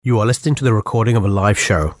You are listening to the recording of a live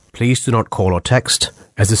show. Please do not call or text,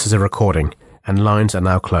 as this is a recording, and lines are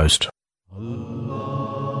now closed.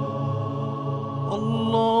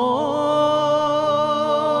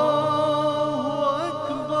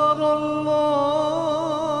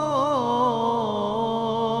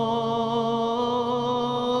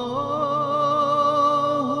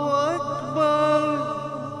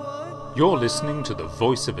 You're listening to the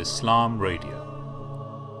Voice of Islam Radio,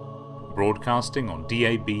 broadcasting on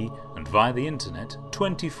DAB and via the internet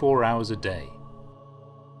 24 hours a day.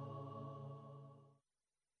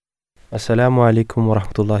 Assalamu alaikum wa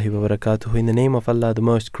rahmatullahi wa barakatuh. In the name of Allah, the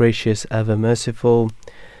most gracious, ever merciful.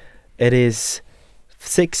 It is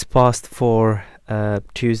 4:06,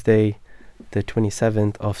 Tuesday, the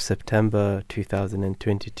 27th of September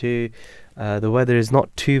 2022. The weather is not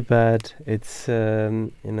too bad. It's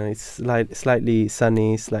it's slightly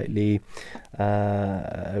sunny, slightly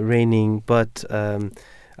raining, but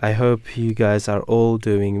I hope you guys are all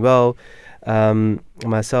doing well.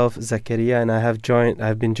 Myself, Zakaria, and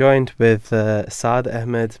I've been joined with Saad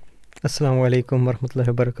Ahmed. Assalamu alaikum wa rahmatullahi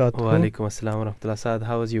wa barakatuh. Wa alaikum assalam wa rahmatullah. Saad,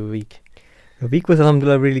 how was your week? The week was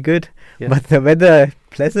alhamdulillah really good, Yeah. but the weather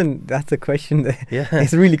pleasant. That's the question. Yeah.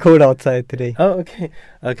 It's really cold outside today. Oh,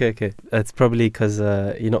 okay. It's probably because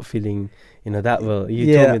you're not feeling, that well. You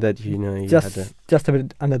Yeah. told me that you had Just a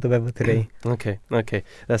bit under the weather today. Okay.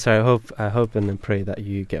 That's right. I hope and pray that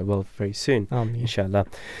you get well very soon, inshallah.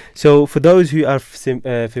 So, for those who are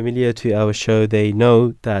familiar to our show, they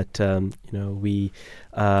know that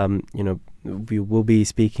we will be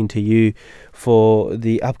speaking to you for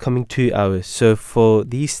the upcoming 2 hours. So for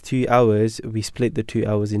these 2 hours, we split the 2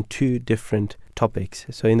 hours in two different topics.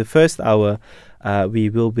 So in the first hour, we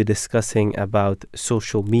will be discussing about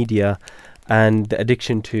social media and the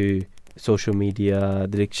addiction to social media,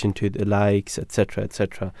 the addiction to the likes,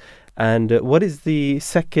 etc. And what is the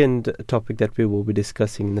second topic that we will be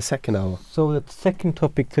discussing in the second hour? So the second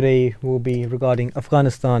topic today will be regarding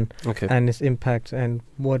Afghanistan and its impact and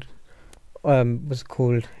what was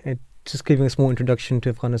called. Just giving a small introduction to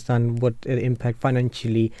Afghanistan, what it impact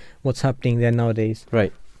financially, what's happening there nowadays.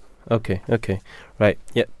 Right. Okay. Right.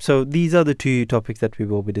 Yeah. So these are the two topics that we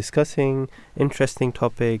will be discussing. Interesting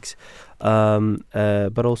topics,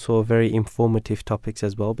 but also very informative topics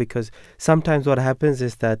as well. Because sometimes what happens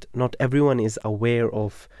is that not everyone is aware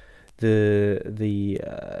of the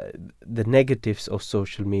negatives of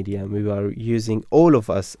social media. All of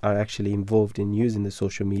us are actually involved in using the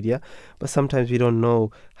social media, but sometimes we don't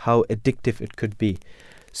know how addictive it could be.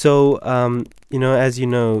 So, as you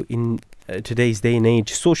know, in today's day and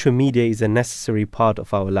age, social media is a necessary part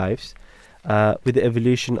of our lives. With the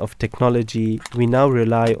evolution of technology, we now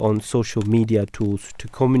rely on social media tools to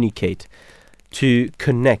communicate, to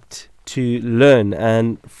connect, to learn,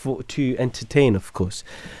 and to entertain, of course.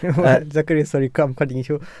 Zakaria, sorry, I'm cutting you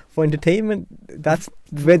short. For entertainment, that's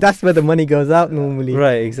where the money goes out normally.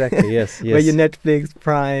 Right, exactly. Yes. Where your Netflix,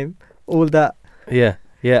 Prime, all that. Yeah.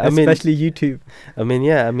 Especially YouTube. And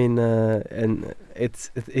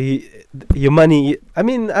it's your money. I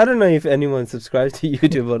don't know if anyone subscribes to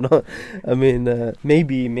YouTube or not.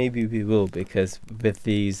 Maybe we will, because with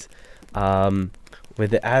these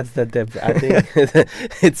with the ads that they're adding,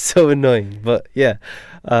 it's so annoying. But yeah,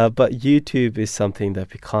 but YouTube is something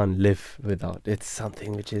that we can't live without. It's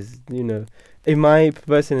something which is, in my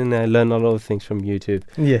person, I learn a lot of things from YouTube.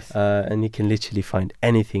 Yes. And you can literally find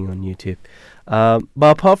anything on YouTube. But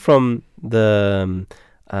apart from the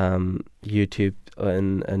YouTube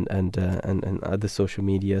and other social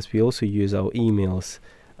medias, we also use our emails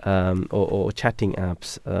or chatting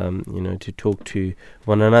apps, to talk to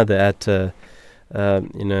one another at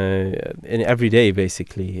in every day,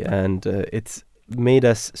 basically. And it's made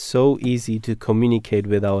us so easy to communicate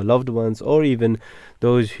with our loved ones, or even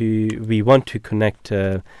those who we want to connect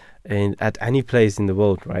at any place in the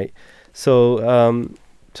world, right? So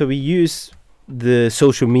we use the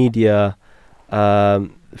social media.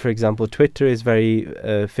 For example, Twitter is very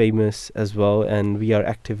famous as well, and we are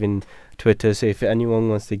active in Twitter. So if anyone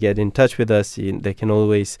wants to get in touch with us, they can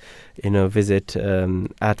always, visit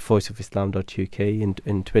at voiceofislam.uk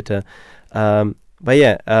in Twitter.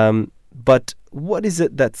 But what is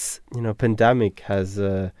it that's pandemic has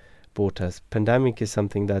brought us? Pandemic is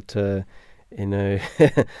something that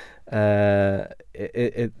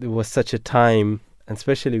it was such a time. And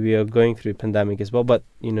especially we are going through a pandemic as well, but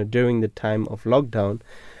during the time of lockdown,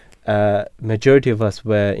 majority of us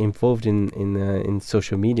were involved in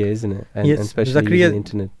social media, isn't it? And yes, especially Zakaria, using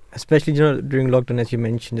internet. Especially during lockdown, as you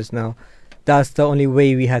mentioned just now, that's the only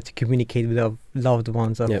way we had to communicate with our loved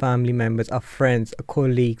ones, our family members, our friends, our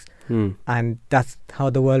colleagues. and that's how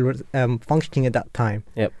the world was functioning at that time.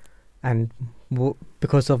 Yep. And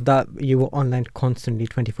because of that, you were online constantly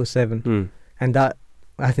 24/7, and that,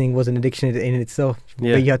 I think, was an addiction in itself.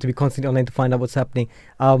 Yeah. Where you have to be constantly online to find out what's happening.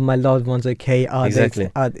 Are my loved ones okay? Are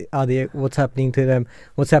they? What's happening to them?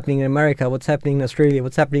 What's happening in America? What's happening in Australia?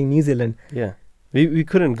 What's happening in New Zealand? Yeah, we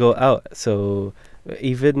couldn't go out, so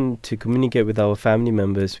even to communicate with our family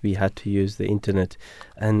members, we had to use the internet,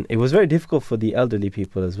 and it was very difficult for the elderly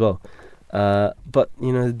people as well. But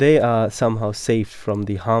they are somehow saved from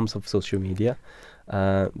the harms of social media,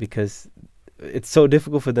 because it's so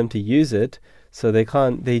difficult for them to use it. So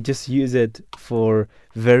they just use it for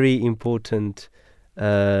very important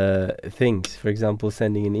things. For example,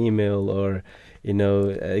 sending an email, or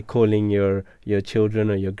calling your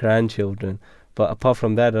children or your grandchildren. But apart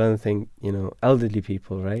from that, I don't think elderly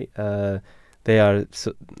people, right? They are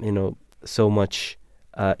so much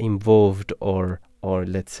involved or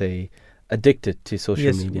let's say addicted to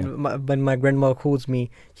social media. When my grandma calls me,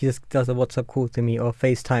 she just does a WhatsApp call to me or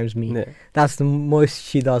FaceTimes me. Yeah. That's the most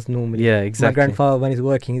she does normally. Yeah, exactly. My grandfather, when he's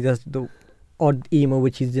working, he does the odd email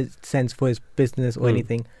which he just sends for his business or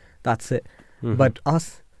anything. That's it. Mm-hmm. But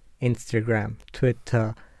us, Instagram,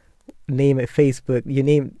 Twitter, name it, Facebook, you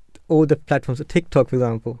name all the platforms, TikTok, for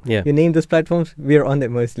example. Yeah. You name those platforms, we're on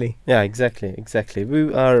it mostly. Yeah, exactly.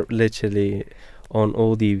 We are literally on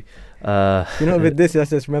all the... with this, I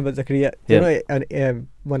just remember, Zakaria,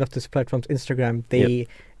 one of those platforms, Instagram, they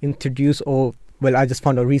introduce, I just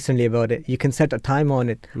found out recently about it. You can set a timer on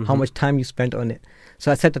it, how much time you spent on it. So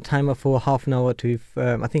I set a timer for half an hour to,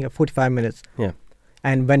 I think, 45 minutes. Yeah.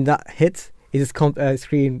 And when that hits, it just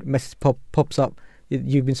screen message pops up.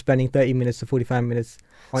 You've been spending 30 minutes to 45 minutes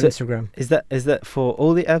on Instagram. Is that for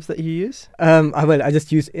all the apps that you use? I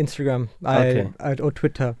just use Instagram or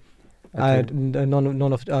Twitter. Okay.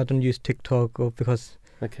 I don't use TikTok because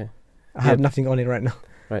I have nothing on it right now.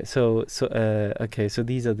 Right. So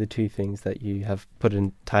these are the two things that you have put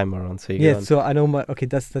in timer on. So so I know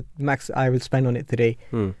that's the max I will spend on it today.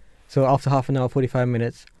 So after half an hour, 45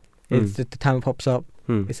 minutes, the timer pops up.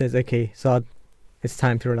 It says, okay, so it's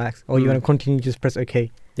time to relax. Or you want to continue, just press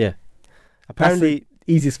okay. Yeah. Apparently, that's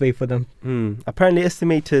the easiest way for them. Apparently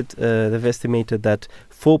they've estimated that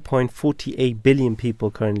 4.48 billion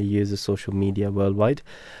people currently use the social media worldwide,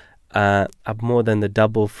 up more than the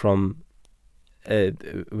double from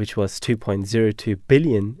which was 2.02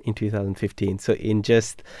 billion in 2015. So in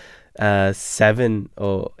just 7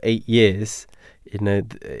 or 8 years,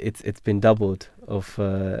 it's been doubled of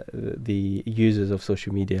the users of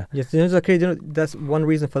social media. Yes, that's one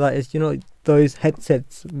reason for that is those phone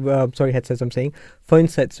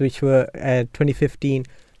sets which were 2015,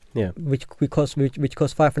 which cost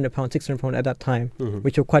 £500, £600 at that time,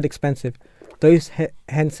 which were quite expensive. Those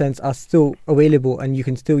handsets are still available, and you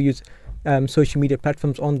can still use social media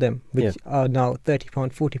platforms on them, which are now £30,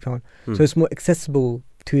 £40. So it's more accessible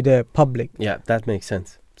to the public. Yeah, that makes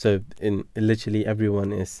sense. So literally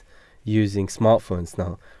everyone is using smartphones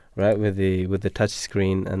now, right? With the touch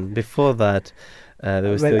screen, and before that, they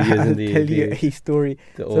were still using I'll tell you a story.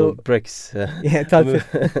 The old bricks. Yeah, so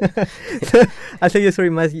I'll tell you a story.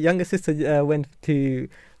 My younger sister went to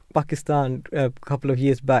Pakistan a couple of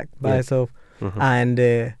years back by herself,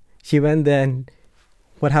 and she went there. And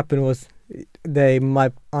what happened was,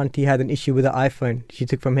 my auntie had an issue with the iPhone she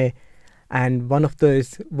took from here, and one of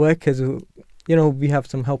those workers who, we have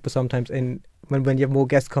some helpers sometimes, and when you have more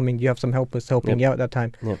guests coming, you have some helpers helping you out at that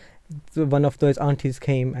time. So one of those aunties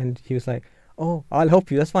came, and he was like, "Oh, I'll help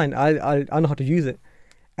you. That's fine. I know how to use it."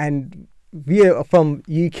 And we are from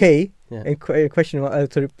UK, in question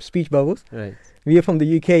speech bubbles. Right. We are from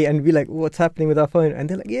the UK, and we're like, "What's happening with our phone?" And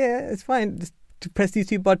they're like, "Yeah, it's fine. Just to press these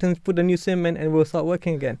two buttons, put a new SIM in, and we'll start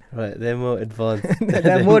working again." Right. They're more advanced.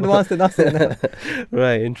 They're more advanced than us now.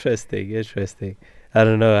 Right. Interesting. I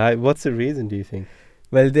don't know. What's the reason, do you think?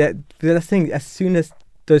 Well, the thing, as soon as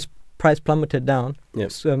those price plummeted down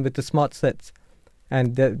with the smart sets,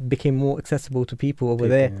 and that became more accessible to people over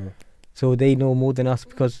there, so they know more than us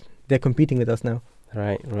because they're competing with us now.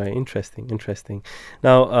 Right. Interesting.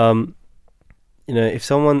 Now, if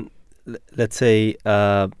someone, let's say,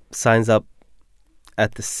 signs up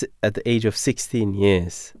at the age of 16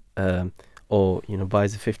 years, or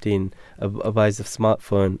buys a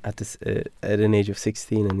smartphone at an age of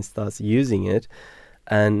 16 and starts using it,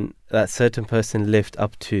 and that certain person lived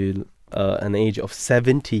up to an age of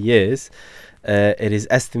 70 years, it is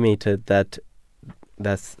estimated that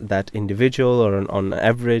individual, or on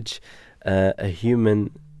average, a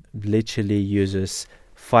human literally uses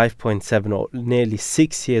 5.7 or nearly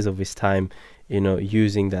 6 years of his time,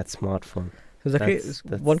 using that smartphone. So Zachary,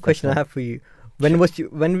 one question I have for you.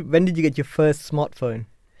 When did you get your first smartphone?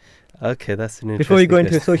 Okay, that's an interesting Before we go into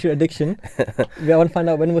question. social addiction, I want to find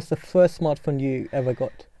out, when was the first smartphone you ever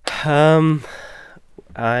got?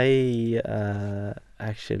 I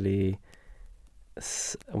actually,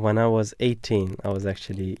 when I was 18, I was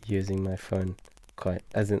actually using my phone quite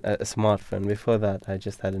as a smartphone. Before that, I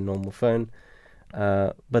just had a normal phone.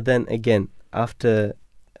 But then again, after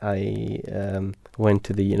I went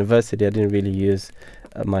to the university, I didn't really use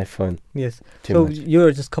my phone. Yes. Too much.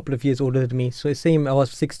 You're just a couple of years older than me. So same, I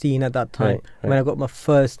was 16 at that time when I got my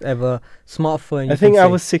first ever smartphone. I think I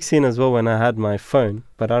was 16 as well when I had my phone,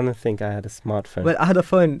 but I don't think I had a smartphone. Well, I had a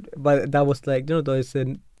phone, but that was like, those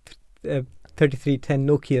 3310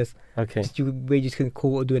 Nokias. Okay. Where you just can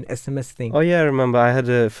call or do an SMS thing. Oh yeah, I remember. I had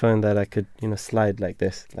a phone that I could, slide like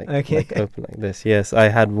this, like open like this. Yes, I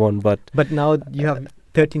had one, but now you have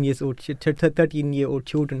 13-year-old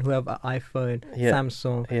children who have an iPhone,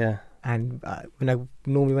 Samsung. Yeah. And when I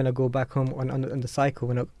go back home on the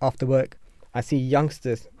cycle after work, I see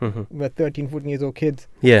youngsters with 13, 14 years old kids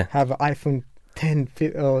have an iPhone 10,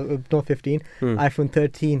 not 15, iPhone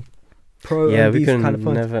 13 Pro. Yeah, and we these can kind of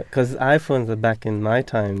phones. never, because iPhones back in my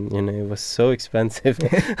time, it was so expensive.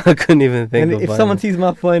 I couldn't even think of if someone sees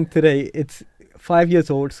my phone today, it's 5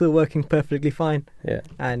 years old, still working perfectly fine. Yeah.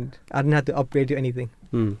 And I didn't have to upgrade to anything.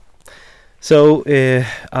 So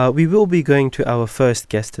we will be going to our first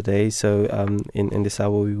guest today. So in this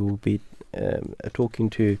hour we will be talking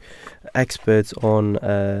to experts on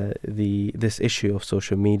this issue of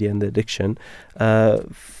social media and the addiction.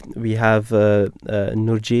 We have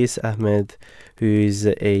Nurjis Ahmed, who is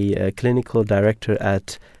a clinical director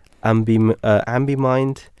at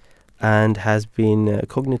AmbiMind, and has been a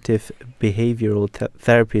cognitive behavioral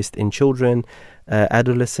therapist in children,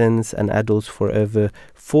 adolescents and adults for over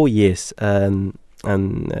 4 years, and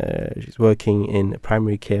she's working in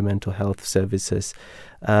primary care mental health services.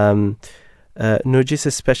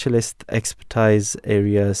 Nurjis' specialist expertise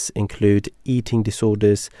areas include eating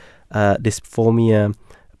disorders, dysphoria,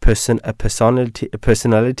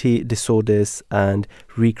 personality disorders, and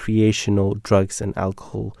recreational drugs and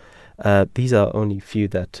alcohol. These are only few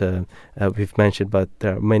that we've mentioned, but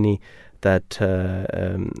there are many that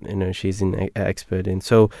she's an expert in.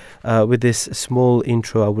 So with this small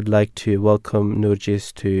intro, I would like to welcome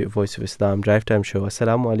Nurjis to Voice of Islam Drive Time Show.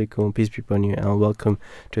 Assalamu alaikum, peace be upon you, and welcome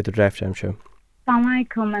to the Drive Time Show. Assalamu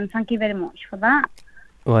alaikum, and thank you very much for that.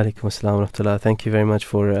 Wa alaikum assalam wa rahmatullah. Thank you very much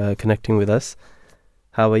for connecting with us.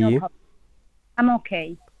 How are you? Problem. I'm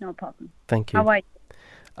okay, no problem. Thank you. How are you?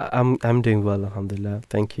 I'm doing well, alhamdulillah.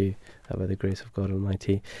 Thank you, by the grace of God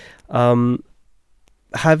Almighty.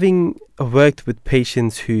 Having worked with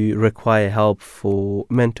patients who require help for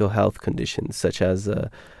mental health conditions such as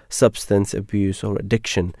substance abuse or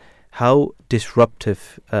addiction, how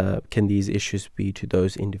disruptive can these issues be to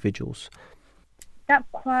those individuals?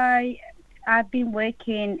 I've been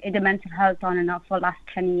working in the mental health on and off for the last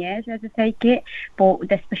 10 years as I take it, but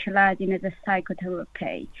they're specialising as a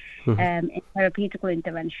psychotherapy. In therapeutical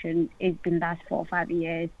intervention, it's been last 4 or 5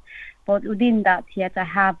 years. But within that, yes, I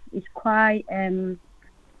have, it's quite,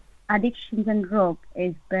 addictions and drug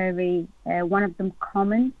is very, one of them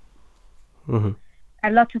common. A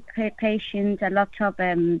lot of patients, a lot of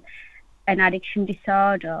an addiction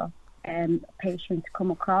disorder patients come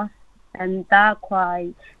across. And their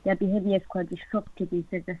behaviour is quite disruptive,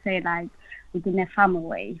 as I say, like within a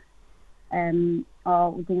family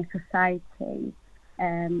or within a society,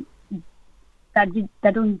 that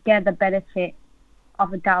they don't get the benefit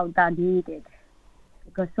of a doubt that needed.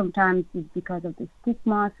 Because sometimes it's because of the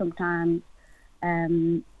stigma, sometimes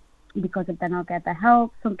because of they not get the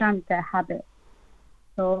help, sometimes their habit.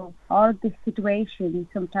 So all these situations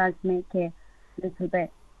sometimes make it a little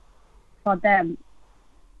bit, for them,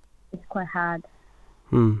 it's quite hard.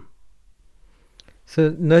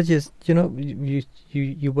 So Nurjis,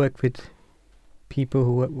 you work with people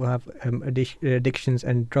who have addictions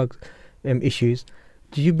and drug issues.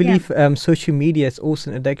 Do you believe social media is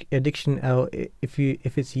also an addiction? Or if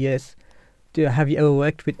it's yes, have you ever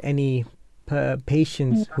worked with any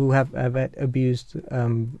patients who have abused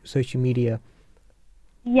social media?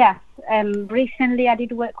 Yes. Recently, I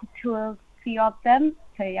did work with few of them.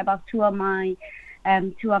 So about two of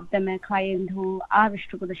them are clients who are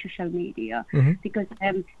struggle with social media. Because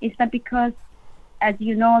it's that because, as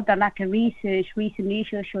you know, the recent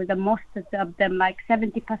research shows that most of them, like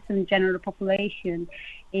 70% general population,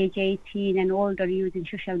 age 18 and older, using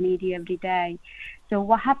social media every day. So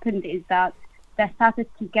what happened is that they started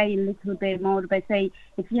to gain a little bit more. But say,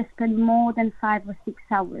 if you spend more than 5 or 6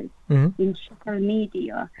 hours in social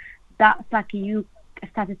media, that's like you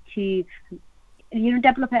started to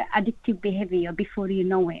develop an addictive behavior before you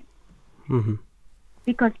know it. Mm-hmm.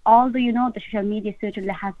 Because although the social media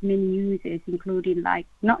certainly has many users, including like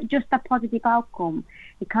not just a positive outcome,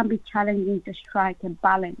 it can be challenging to strike a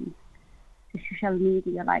balance to social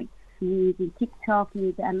media, like using TikTok,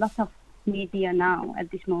 using a lot of media now at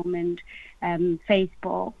this moment,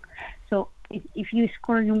 Facebook. So if you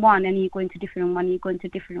scroll in one and you go into different one, you go into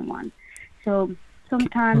different one. So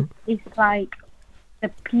sometimes it's like the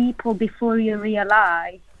people before you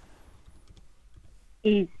realize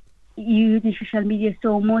is using social media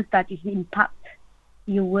so much that it impacts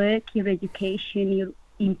your work, your education, your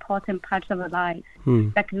important parts of your life,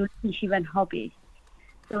 like relationship and hobbies.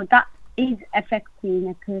 So that is affecting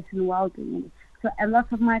a person's well-being. So a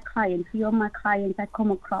lot of my clients, few of my clients I come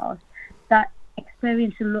across that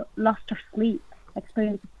experience loss of sleep,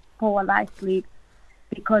 experience poor light sleep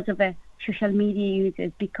because of the social media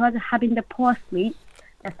users. Because of having the poor sleep,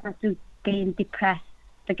 they start to get depressed,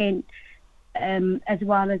 again, as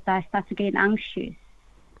well as I start to get anxious.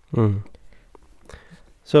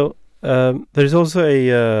 So there's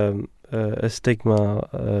also a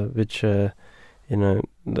stigma which that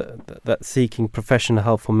seeking professional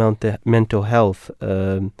help for mental health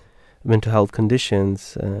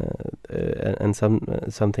conditions and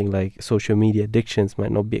something like social media addictions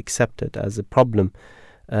might not be accepted as a problem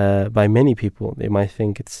by many people. They might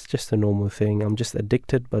think it's just a normal thing. I'm just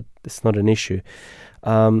addicted, but it's not an issue.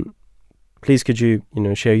 Please, could you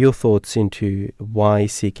share your thoughts into why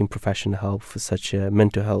seeking professional help for such a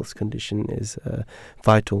mental health condition is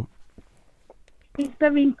vital? It's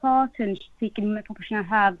very important seeking professional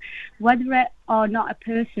help, whether or not a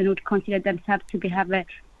person would consider themselves to have a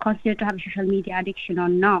social media addiction or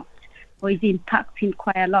not, or is impacting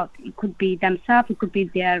quite a lot. It could be themselves, it could be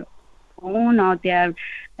their own or their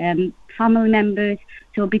family members.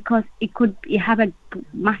 So because it have a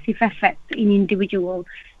massive effect in individual.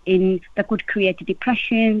 That could create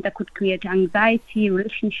depression, that could create anxiety,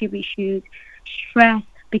 relationship issues, stress,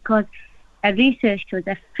 because a research shows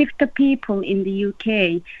that 50 people in the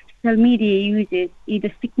UK, social media uses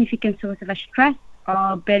either significant source of stress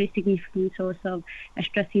or very significant source of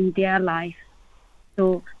stress in their life.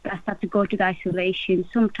 So they start to go to the isolation.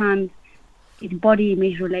 Sometimes it's body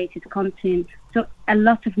image related content. So a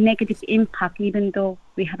lot of negative impact, even though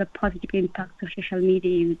we have a positive impact of social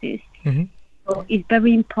media users. Mm-hmm. So it's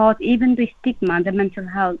very important, even the stigma, the mental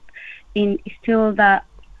health, still that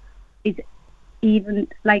is even,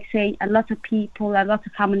 like say, a lot of people, a lot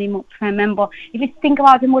of family members, if you think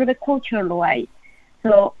about it more of a cultural way.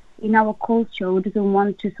 So in our culture, we doesn't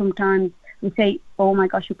want to sometimes, we say, oh my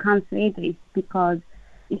gosh, you can't say this because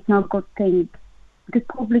it's not a good thing. The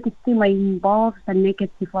public stigma involves a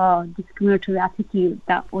negative or discriminatory attitude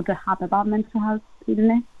that others have about mental health,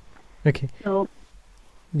 isn't it? Okay. So,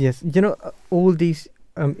 yes, all these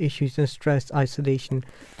issues and stress, isolation,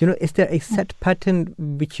 is there a set pattern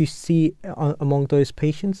which you see among those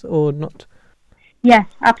patients or not? Yes,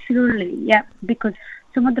 absolutely. Yeah, because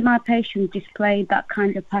some of my patients display that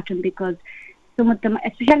kind of pattern, because some of them,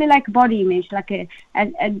 especially like body image, like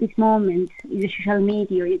at this moment, the social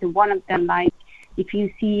media is one of them. Like if you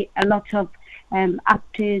see a lot of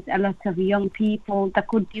actors, a lot of young people that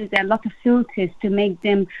could use a lot of filters to make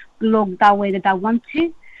them look that way that I want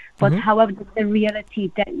to. But however, the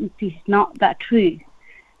reality that it is not that true.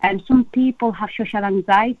 And some people have social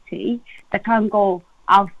anxiety that can't go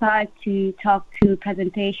outside to talk to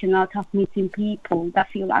presentation or talk meeting people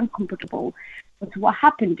that feel uncomfortable. But what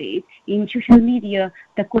happened is, in social media,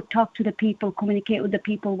 they could talk to the people, communicate with the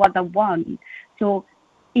people what they want. So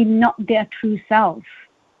it's not their true self.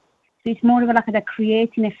 So it's more of like they're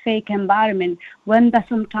creating a fake environment when that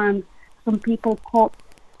sometimes some people call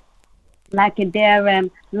like their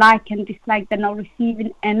like and dislike, they're not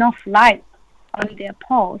receiving enough likes on their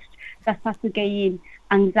post, that starts to gain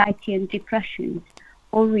anxiety and depression,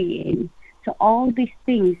 worrying. So all these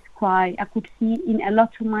things I could see in a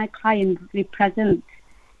lot of my clients represent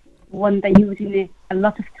when they're using a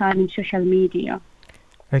lot of time in social media.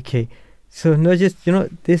 Okay, so Narjis,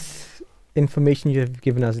 this information you have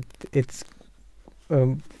given us, it's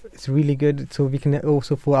really good. So we can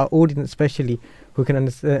also, for our audience especially, who can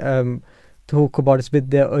understand, talk about this with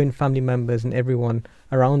their own family members and everyone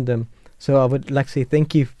around them. So I would like to say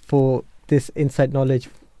thank you for this insight knowledge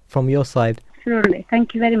from your side. Absolutely.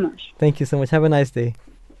 Thank you very much. Thank you so much. Have a nice day.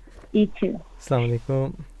 You too. Assalamu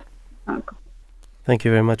alaikum. Thank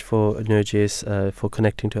you very much for Narjis for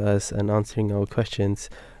connecting to us and answering our questions.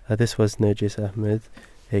 This was Narjis Ahmed,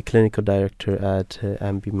 a clinical director at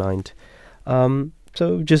AmbiMind.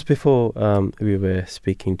 So just before we were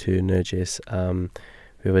speaking to Narjis,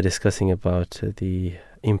 we were discussing about the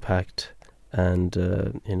impact and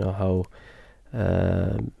how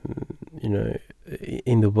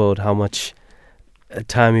in the world how much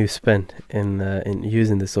time you spent in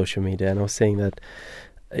using the social media. And I was saying that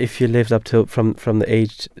if you lived up till from the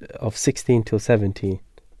age of 16 till 70,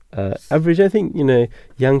 average, I think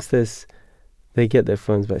youngsters, they get their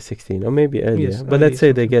phones by 16 or maybe earlier. Yes, but let's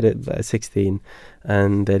say they get it by 16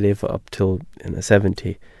 and they live up till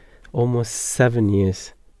 70. Almost 7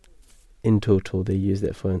 years in total they use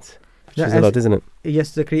their phones. Which is a lot, isn't it?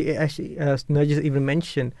 Yes, Zachary. Actually, Nargis even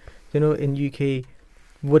mentioned, in UK,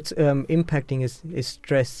 what's impacting is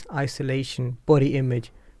stress, isolation, body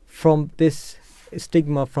image. From this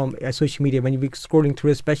stigma from social media, when you're scrolling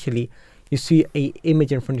through especially, you see a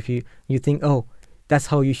image in front of you, you think, oh, that's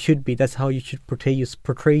how you should be, that's how you should portray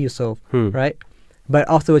yourself, right? But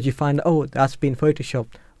afterwards you find, oh, that's been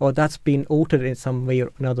photoshopped, or that's been altered in some way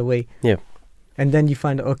or another way. Yeah. And then you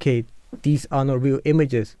find, okay, these are not real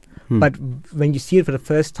images. But when you see it for the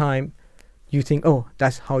first time, you think, oh,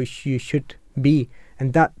 that's how you should be.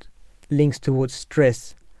 And that links towards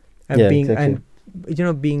stress and being, exactly.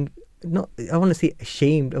 And being not, I want to say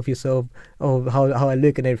ashamed of yourself, of how I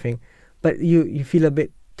look and everything, but you feel a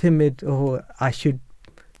bit timid, or I should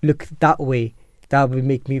look that way. That would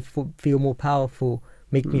make me feel more powerful,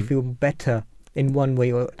 make me feel better in one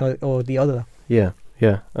way or the other. Yeah.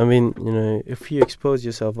 I mean, if you expose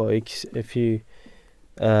yourself, or if you,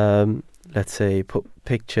 let's say, put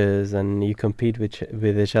pictures and you compete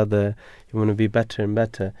with each other, you want to be better and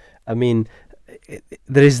better. I mean,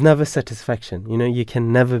 there is never satisfaction. You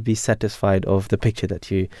can never be satisfied of the picture that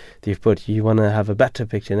you've put. You want to have a better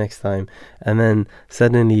picture next time, and then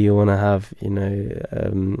suddenly you want to have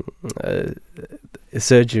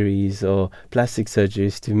surgeries or plastic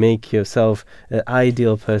surgeries to make yourself an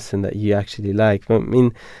ideal person that you actually like. I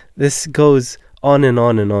mean, this goes on and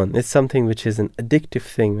on and on. It's something which is an addictive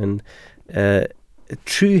thing, and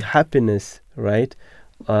true happiness, right?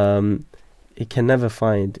 You can never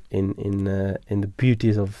find in the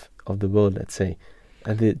beauties of the world, let's say.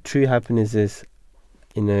 And the true happiness is,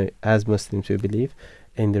 as Muslims we believe,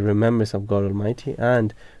 in the remembrance of God Almighty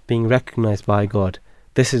and being recognized by God.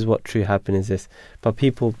 This is what true happiness is. But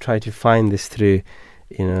people try to find this through,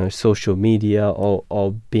 social media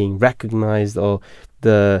or being recognized, or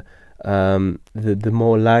the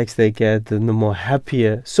more likes they get, the more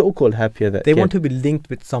so-called happier that they want to be linked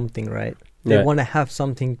with something, right? They want to have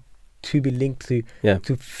something to be linked to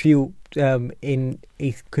feel in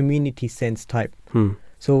a community sense type.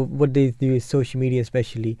 So what they do is social media,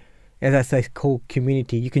 especially, as I call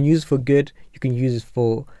community, you can use it for good, you can use it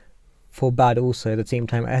for bad also at the same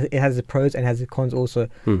time. It has the pros and has the cons also.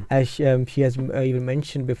 As she has even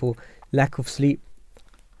mentioned before, lack of sleep.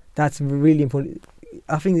 That's really important.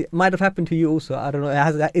 I think it might have happened to you also. I don't know.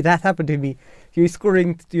 It has happened to me. You're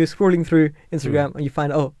scrolling through Instagram and you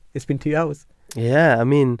find, oh, it's been 2 hours. Yeah, I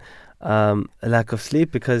mean, a lack of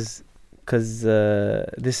sleep because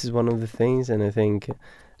this is one of the things, and I think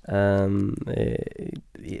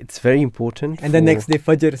it's very important. And the next day,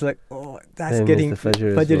 Fajr is like, oh, that's getting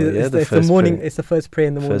Fajr. It's the morning. It's the first prayer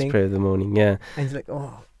in the morning. First prayer of the morning, yeah. And it's like,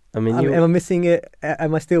 oh. I mean, am I missing it?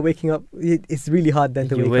 Am I still waking up? It's really hard then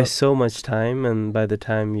to wake up. You waste so much time, and by the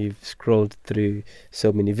time you've scrolled through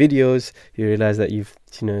so many videos, you realize that you've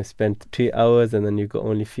spent 2 hours, and then you've got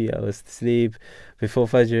only 3 hours to sleep before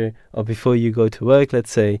Fajr or before you go to work,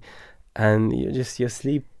 let's say, and your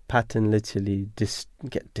sleep pattern literally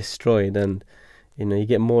get destroyed, and you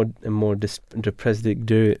get more and more depressed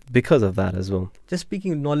because of that as well. Just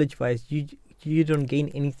speaking knowledge-wise, you don't gain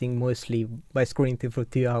anything mostly by scrolling through for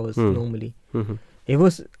 2 hours normally.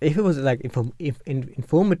 If it was like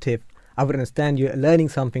informative, I would understand you're learning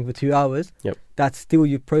something for 2 hours. Yep. That's still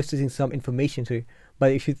you processing some information too.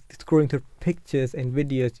 But if you're scrolling through pictures and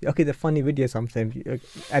videos, okay, they're funny videos sometimes.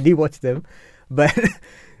 I do watch them, but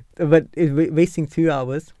wasting 2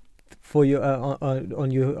 hours for your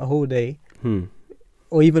on your whole day,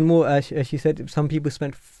 or even more, as she said, some people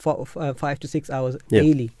spend 5 to 6 hours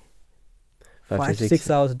daily. 5 to 6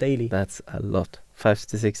 hours daily. That's a lot. 5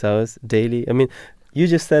 to 6 hours daily. I mean, you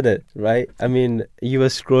just said it, right? I mean, you were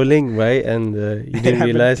scrolling, right? And you didn't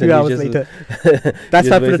realize. 2 hours later. That's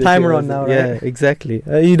why I put the timer on now, right? Yeah, exactly.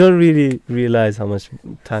 You don't really realize how much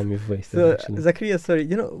time you've wasted. So, actually. Zakaria, sorry,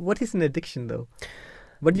 what is an addiction though?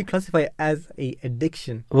 What do you classify as a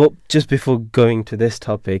addiction? Well, just before going to this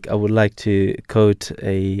topic, I would like to quote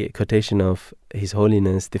a quotation of His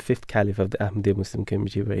Holiness, the 5th Caliph of the Ahmadiyya Muslim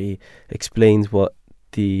community, where he explains what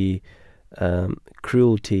the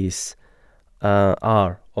cruelties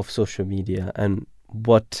are of social media and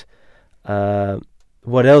what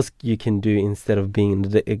else you can do instead of being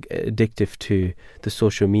addictive to the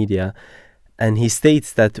social media. And he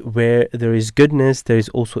states that where there is goodness, there is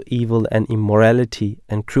also evil, and immorality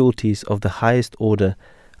and cruelties of the highest order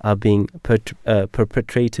are being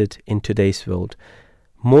perpetrated in today's world.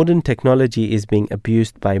 Modern technology is being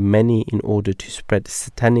abused by many in order to spread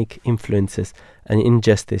satanic influences and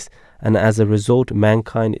injustice, and as a result,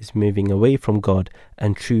 mankind is moving away from God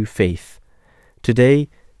and true faith. Today,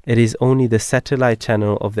 it is only the satellite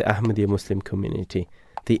channel of the Ahmadiyya Muslim community,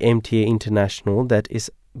 the MTA International, that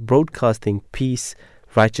is broadcasting peace,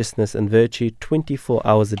 righteousness and virtue 24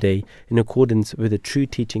 hours a day in accordance with the true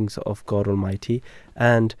teachings of God Almighty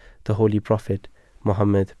and the Holy Prophet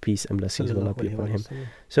Muhammad, peace and blessings will be upon him.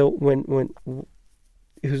 So when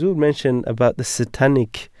Huzur mentioned about the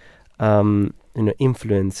satanic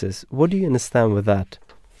influences, what do you understand with that?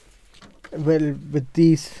 Well, with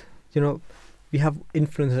these, we have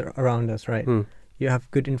influence around us, right? You have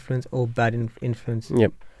good influence or bad influence.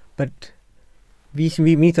 Yep. But we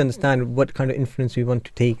need to understand what kind of influence we want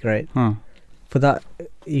to take, right? For that,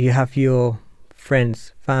 you have your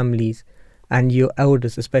friends, families, and your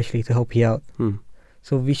elders especially to help you out.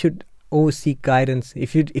 So we should always seek guidance.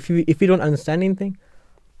 If you don't understand anything,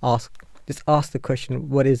 just ask the question,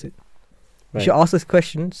 what is it? Right. You should ask this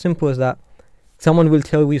question, simple as that. Someone will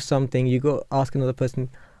tell you something, you go ask another person,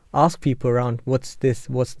 ask people around, what's this,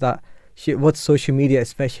 what's that, what's social media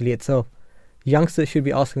especially itself. Youngsters should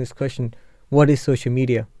be asking this question, what is social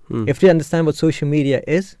media? If they understand what social media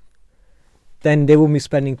is, then they will be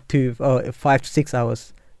spending 5 to 6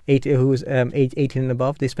 hours. Who's age 18 and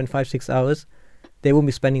above, they spend 5-6 hours. They won't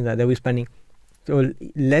be spending that. They'll be spending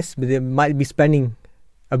less, but they might be spending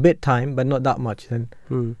a bit time, but not that much. Then,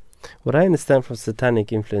 what I understand from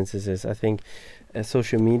satanic influences is, I think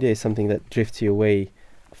social media is something that drifts you away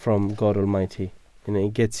from God Almighty.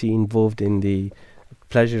 It gets you involved in the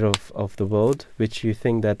pleasure of the world, which you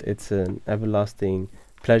think that it's an everlasting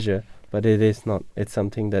pleasure, but it is not. It's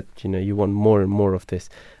something that you want more and more of this,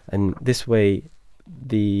 and this way,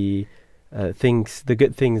 the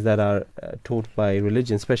good things that are taught by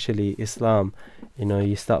religion, especially Islam,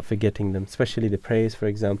 you start forgetting them, especially the prayers, for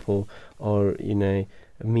example, or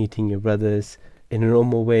meeting your brothers in a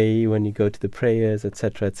normal way when you go to the prayers,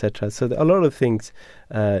 etc., etc. So there are a lot of things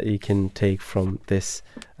you can take from this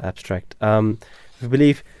abstract. We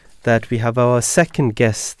believe that we have our second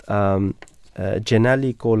guest,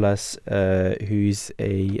 Janali Kolas, who is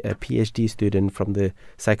a PhD student from the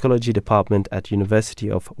psychology department at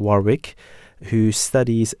University of Warwick, who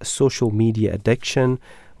studies social media addiction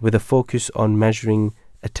with a focus on measuring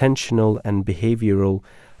attentional and behavioral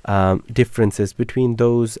differences between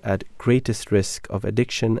those at greatest risk of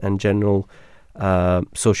addiction and general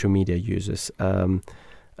social media users.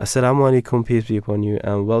 Assalamu alaikum, peace be upon you,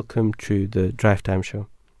 and welcome to the Drive Time Show.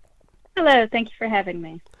 Hello, thank you for having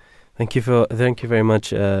me. Thank you very much,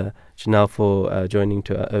 Janal, for joining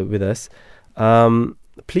with us.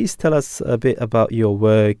 Please tell us a bit about your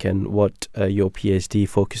work and what your PhD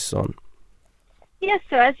focuses on. Yes,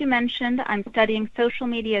 so as you mentioned, I'm studying social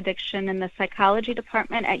media addiction in the psychology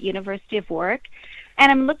department at University of Warwick,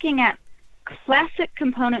 and I'm looking at classic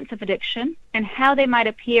components of addiction and how they might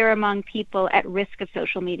appear among people at risk of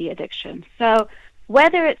social media addiction. So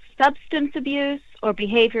whether it's substance abuse or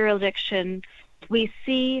behavioral addiction, we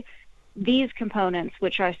see these components,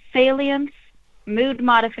 which are salience, mood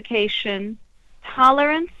modification,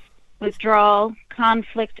 tolerance, withdrawal,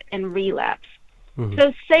 conflict, and relapse.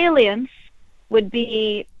 So salience would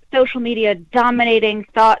be social media dominating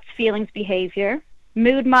thoughts, feelings, behavior.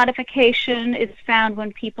 Mood modification is found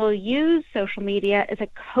when people use social media as a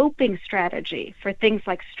coping strategy for things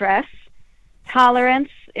like stress. Tolerance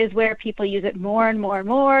is where people use it more and more and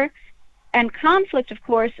more. And conflict, of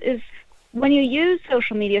course, is when you use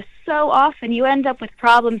social media so often, you end up with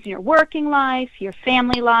problems in your working life, your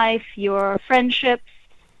family life, your friendships.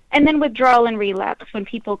 And then withdrawal and relapse, when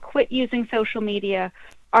people quit using social media,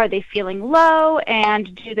 are they feeling low,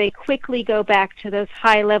 and do they quickly go back to those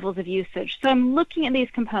high levels of usage? So I'm looking at these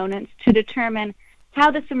components to determine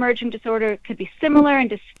how this emerging disorder could be similar and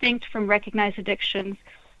distinct from recognized addictions.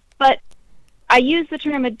 But I use the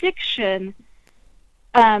term addiction.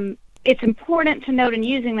 It's important to note in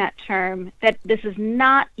using that term that this is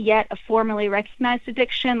not yet a formally recognized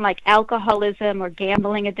addiction like alcoholism or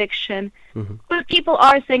gambling addiction, but people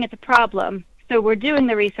are saying it's a problem. So we're doing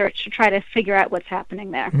the research to try to figure out what's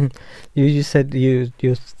happening there. You just said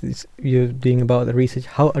you're doing about the research.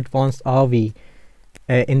 How advanced are we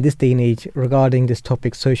in this day and age regarding this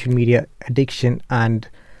topic, social media addiction, and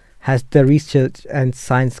has the research and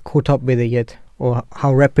science caught up with it yet, or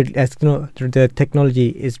how rapid the technology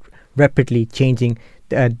is rapidly changing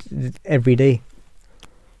every day?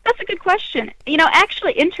 That's a good question.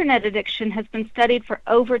 Actually, internet addiction has been studied for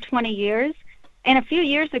over 20 years. And a few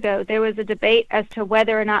years ago, there was a debate as to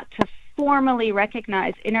whether or not to formally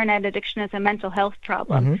recognize internet addiction as a mental health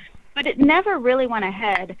problem. Mm-hmm. But it never really went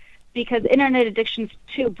ahead because internet addiction is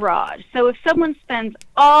too broad. So if someone spends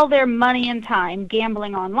all their money and time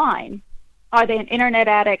gambling online, are they an internet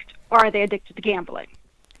addict or are they addicted to gambling?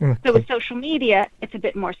 Okay. So with social media, it's a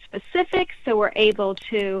bit more specific, so we're able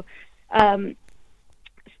to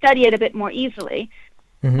study it a bit more easily.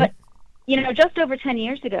 Mm-hmm. But, just over 10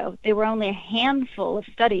 years ago, there were only a handful of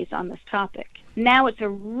studies on this topic. Now it's a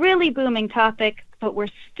really booming topic, but we're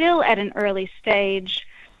still at an early stage.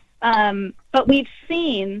 But we've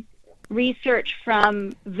seen research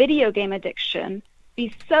from video game addiction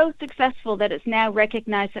be so successful that it's now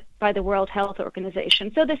recognized by the World Health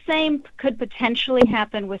Organization. So the same could potentially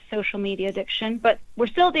happen with social media addiction, but we're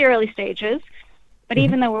still at the early stages. But mm-hmm.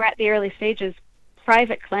 even though we're at the early stages,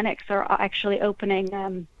 private clinics are actually opening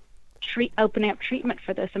up treatment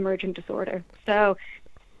for this emerging disorder. So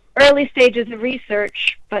early stages of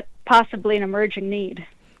research, but possibly an emerging need.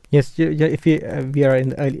 Yes, if we are in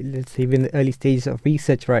the early, let's say, in the early stages of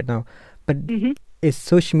research right now, but mm-hmm. is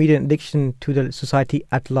social media an addiction to the society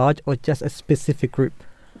at large or just a specific group?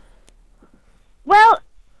 Well,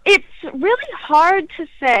 it's really hard to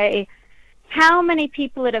say how many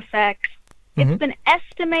people it affects. Mm-hmm. It's been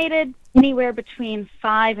estimated anywhere between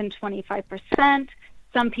 5 and 25%.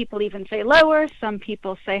 Some people even say lower, some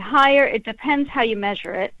people say higher. It depends how you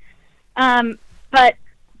measure it. But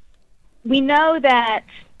we know that,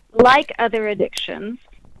 like other addictions,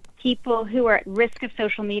 people who are at risk of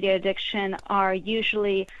social media addiction are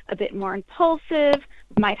usually a bit more impulsive,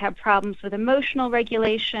 might have problems with emotional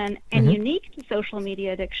regulation, and mm-hmm. unique to social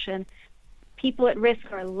media addiction, people at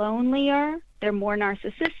risk are lonelier, they're more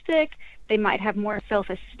narcissistic, they might have more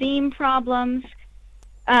self-esteem problems,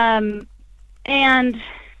 and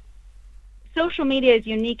social media is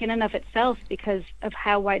unique in and of itself because of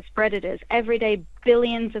how widespread it is. Every day,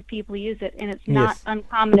 billions of people use it, and it's not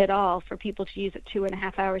uncommon at all for people to use it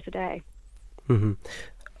 2.5 hours a day.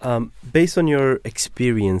 Mm-hmm. Based on your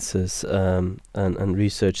experiences and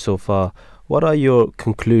research so far, what are your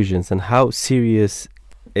conclusions and how serious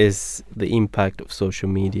is the impact of social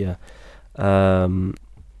media? And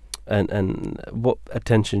what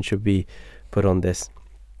attention should be put on this?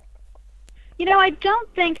 I don't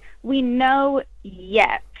think we know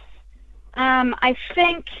yet. I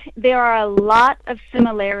think there are a lot of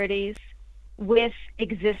similarities with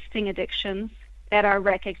existing addictions that are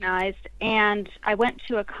recognized. And I went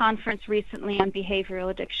to a conference recently on behavioral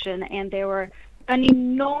addiction, and there were an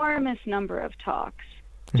enormous number of talks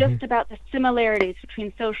mm-hmm. just about the similarities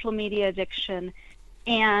between social media addiction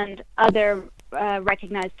and other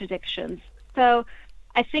recognized addictions. So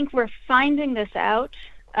I think we're finding this out.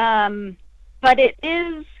 But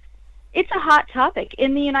it's a hot topic.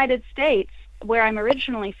 In the United States, where I'm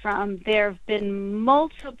originally from, there have been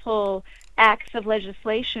multiple acts of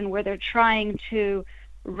legislation where they're trying to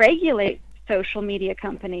regulate social media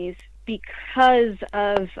companies because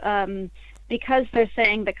they're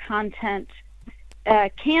saying the content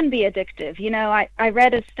can be addictive. I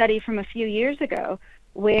read a study from a few years ago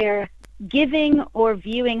where giving or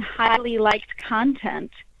viewing highly liked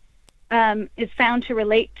content is found to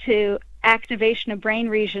relate to activation of brain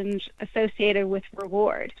regions associated with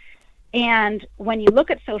reward. And when you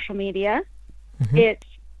look at social media, mm-hmm. it's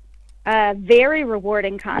very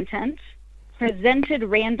rewarding content presented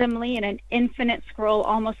randomly in an infinite scroll,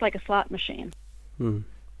 almost like a slot machine. And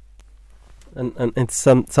it's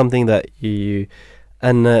something that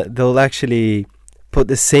they'll actually put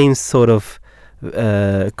the same sort of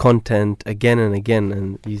content again and again,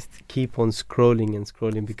 and you keep on scrolling and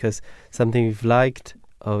scrolling because something you've liked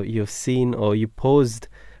or you've seen or you paused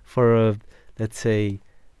for let's say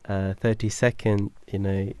 30 second,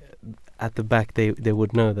 at the back they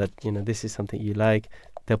would know that this is something you like.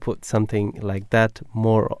 They'll put something like that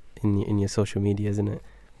more in your social media, isn't it?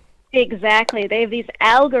 Exactly. They have these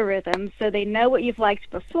algorithms, so they know what you've liked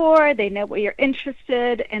before, they know what you're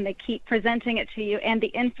interested, and they keep presenting it to you. And the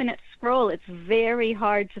infinite scroll, it's very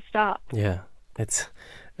hard to stop. Yeah, it's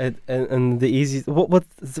and the easiest.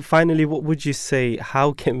 Finally, what would you say?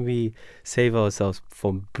 How can we save ourselves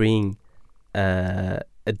from being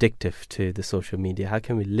addictive to the social media? How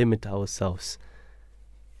can we limit ourselves?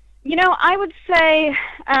 I would say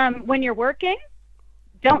when you're working,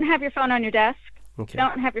 don't have your phone on your desk. Okay.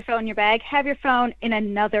 Don't have your phone in your bag. Have your phone in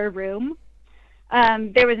another room.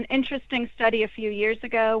 There was an interesting study a few years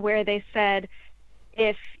ago where they said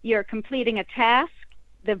if you're completing a task,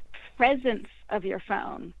 the presence of your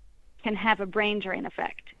phone can have a brain drain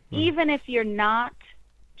effect. Even if you're not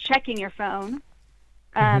checking your phone,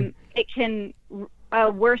 it can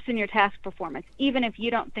worsen your task performance, even if you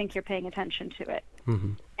don't think you're paying attention to it.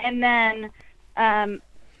 And then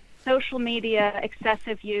social media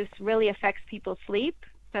excessive use really affects people's sleep.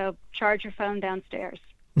 So charge your phone downstairs.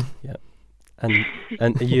 Yeah.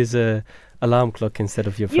 And use a alarm clock instead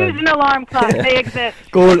of your phone. Use an alarm clock. They exist.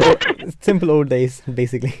 Simple old days,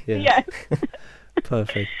 basically. Yeah.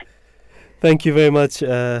 Perfect. Thank you very much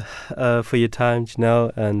for your time,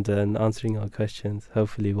 Janelle, and answering our questions.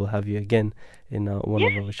 Hopefully we'll have you again in one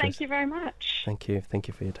of our shows. Thank you very much. Thank you. Thank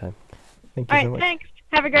you for your time. Thank you so much. Thanks.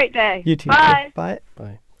 Have a great day. You too. Bye. Bye.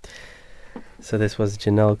 Bye. So this was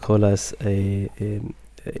Janelle Colas, a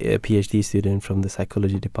PhD student from the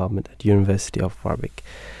psychology department at University of Warwick.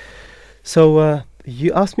 So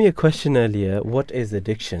you asked me a question earlier. What is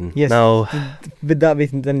addiction? Yes. Now, with that,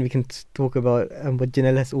 then we can talk about what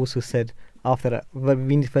Janelle has also said after that. But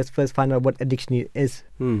we need to first find out what addiction is.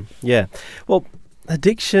 Yeah. Well,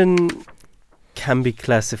 addiction can be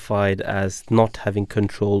classified as not having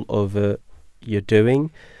control over your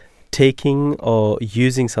doing, taking or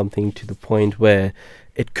using something to the point where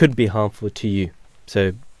it could be harmful to you.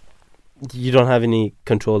 So you don't have any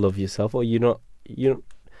control of yourself, or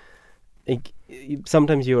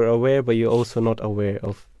sometimes you're aware, but you're also not aware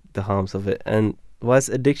of the harms of it. And whilst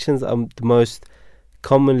addictions are the most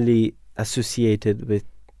commonly associated with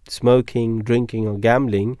smoking, drinking, or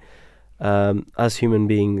gambling, us human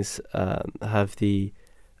beings have the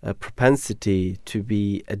propensity to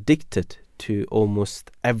be addicted to almost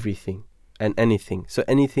everything and anything. So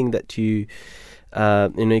anything that you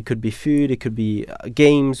it could be food, it could be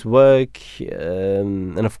games, work,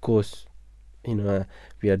 and of course,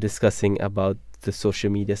 we are discussing about the social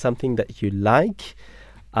media, something that you like,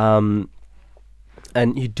 and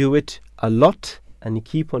you do it a lot, and you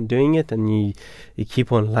keep on doing it, and you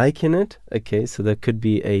keep on liking it. Okay, so there could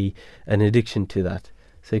be an addiction to that.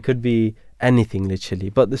 So it could be anything, literally.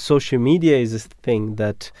 But the social media is this thing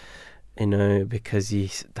that, because you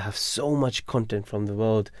have so much content from the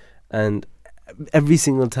world, and every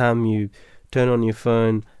single time you turn on your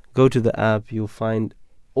phone, go to the app, you'll find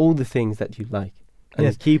all the things that you like, and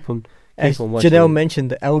yes. keep on As watching. Janelle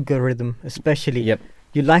mentioned, the algorithm, especially. Yep.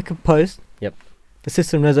 You like a post. Yep. The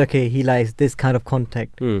system knows, okay, he likes this kind of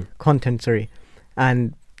content,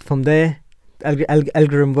 and from there,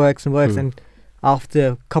 algorithm works, and after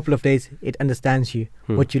a couple of days, it understands you,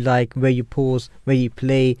 what you like, where you pause, where you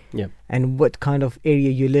play, and what kind of area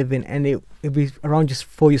you live in, and it'll be around just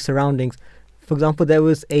for your surroundings. For example, there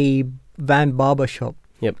was a van barber shop,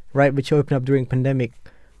 right, which opened up during pandemic,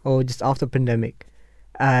 or just after pandemic,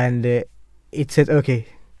 and it said, okay,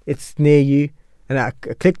 it's near you, and I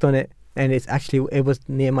clicked on it, and it was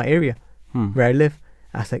near my area where I live.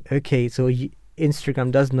 I was like, okay, so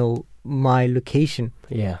Instagram does know my location,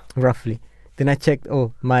 roughly. Then I checked,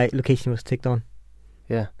 my location was ticked on.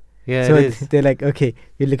 Yeah, so they're like, okay,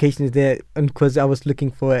 your location is there, and because I was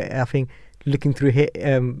looking through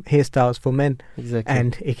hairstyles for men, exactly,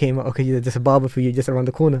 and it came out, okay, there's a barber for you just around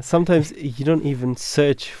the corner. Sometimes you don't even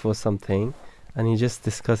search for something, and you're just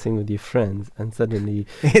discussing with your friends, and suddenly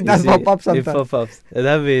that's what pops up. It pops up.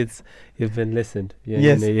 That means you've been listened.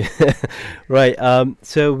 Yes. Right.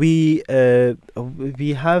 So we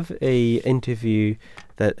have a interview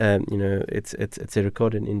that it's a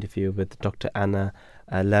recorded interview with Dr. Anna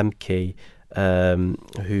Lembke,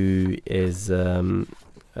 who is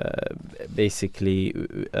basically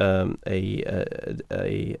an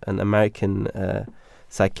American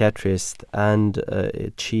psychiatrist and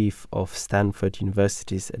chief of Stanford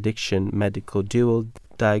University's Addiction Medical Dual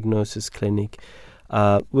Diagnosis Clinic,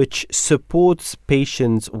 which supports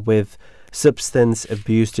patients with substance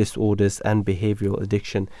abuse disorders and behavioral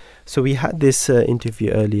addiction. So we had this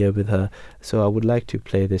interview earlier with her, so I would like to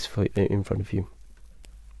play this in front of you.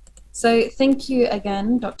 So thank you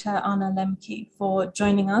again, Dr. Anna Lembke, for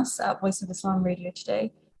joining us at Voice of Islam Radio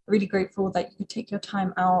today. Really grateful that you could take your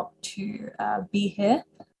time out to be here.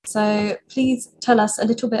 So please tell us a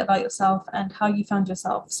little bit about yourself and how you found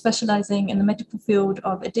yourself specializing in the medical field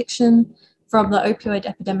of addiction, from the opioid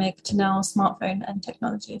epidemic to now smartphone and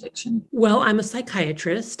technology addiction. Well, I'm a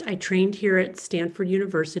psychiatrist. I trained here at Stanford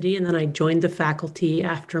University, and then I joined the faculty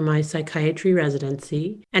after my psychiatry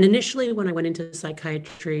residency. And initially, when I went into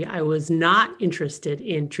psychiatry, I was not interested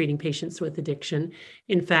in treating patients with addiction.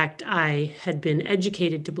 In fact, I had been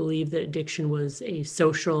educated to believe that addiction was a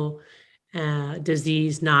social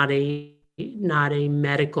disease, not a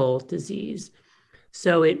medical disease.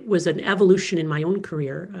 So it was an evolution in my own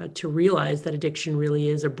career to realize that addiction really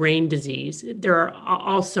is a brain disease. There are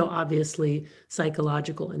also obviously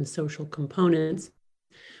psychological and social components.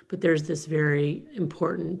 but there's this very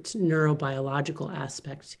important neurobiological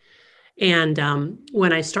aspect. And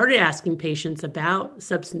when I started asking patients about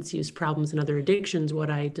substance use problems and other addictions,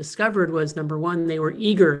 what I discovered was, number one, they were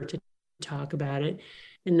eager to talk about it.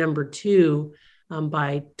 And number two,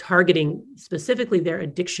 by targeting specifically their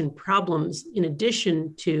addiction problems, in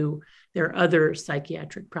addition to their other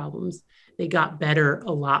psychiatric problems, they got better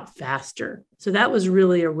a lot faster. So that was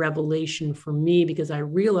really a revelation for me, because I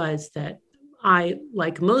realized that I,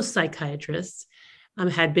 like most psychiatrists,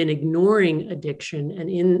 had been ignoring addiction. And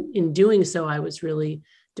in doing so, I was really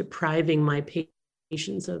depriving my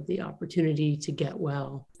patients of the opportunity to get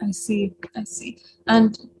well. I see.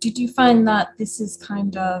 And did you find that this is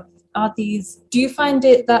do you find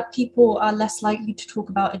it that people are less likely to talk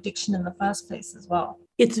about addiction in the first place as well?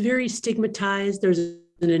 It's very stigmatized. There's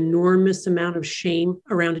an enormous amount of shame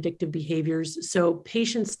around addictive behaviors. So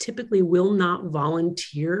patients typically will not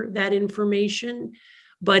volunteer that information.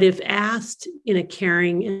 But if asked in a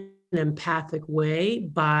caring and empathic way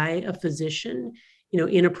by a physician,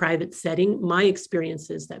 in a private setting, my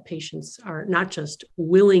experience is that patients are not just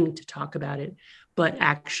willing to talk about it, but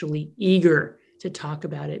actually eager to talk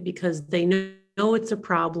about it, because they know it's a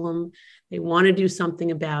problem. They want to do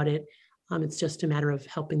something about it. It's just a matter of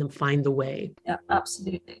helping them find the way. Yeah,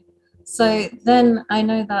 absolutely. So then I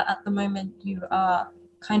know that at the moment you are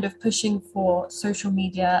kind of pushing for social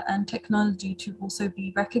media and technology to also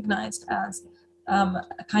be recognized as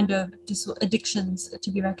a kind of addictions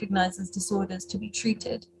to be recognized as disorders to be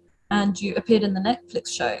treated. And you appeared in the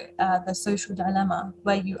Netflix show, The Social Dilemma,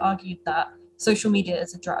 where you argued that social media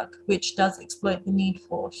is a drug, which does exploit the need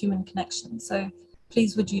for human connection. So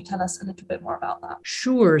please, would you tell us a little bit more about that?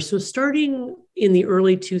 Sure. So starting in the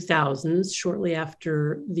early 2000s, shortly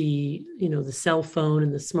after the cell phone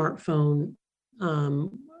and the smartphone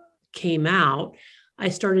came out, I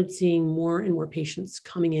started seeing more and more patients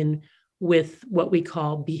coming in with what we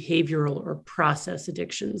call behavioral or process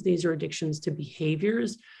addictions. These are addictions to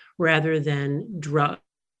behaviors rather than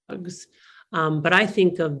drugs. But I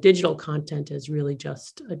think of digital content as really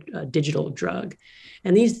just a digital drug.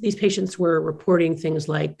 And these patients were reporting things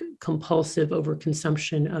like compulsive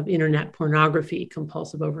overconsumption of internet pornography,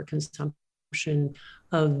 compulsive overconsumption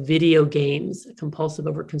of video games, compulsive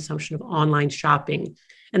overconsumption of online shopping.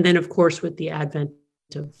 And then, of course, with the advent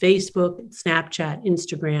of Facebook, Snapchat,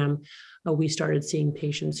 Instagram, we started seeing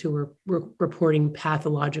patients who were reporting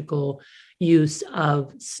pathological use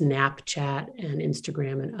of Snapchat and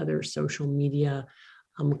Instagram and other social media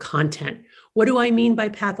content. What do I mean by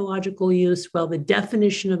pathological use? Well, the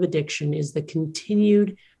definition of addiction is the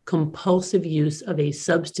continued compulsive use of a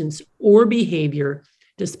substance or behavior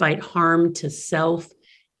despite harm to self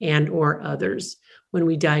and or others. When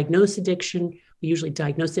we diagnose addiction, we usually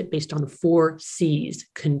diagnose it based on the 4 C's: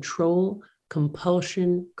 control,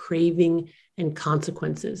 compulsion, craving, and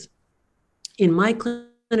consequences. In my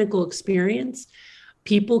clinical experience,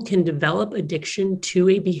 people can develop addiction to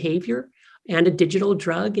a behavior and a digital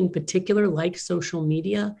drug in particular, like social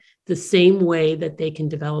media, the same way that they can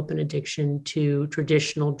develop an addiction to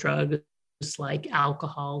traditional drugs like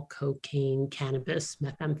alcohol, cocaine, cannabis,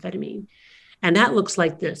 methamphetamine. And that looks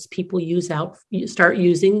like this. People start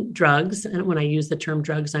using drugs. And when I use the term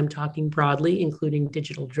drugs, I'm talking broadly, including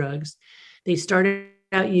digital drugs. They started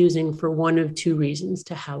out using for one of 2 reasons: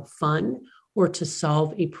 to have fun or to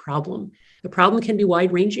solve a problem. The problem can be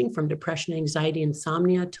wide-ranging, from depression, anxiety,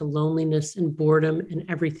 insomnia, to loneliness and boredom and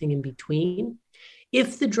everything in between.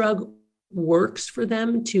 If the drug works for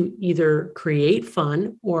them to either create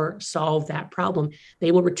fun or solve that problem,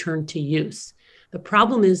 they will return to use. The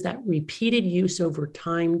problem is that repeated use over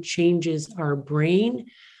time changes our brain,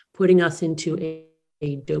 putting us into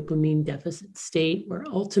a dopamine deficit state where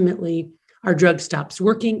ultimately our drug stops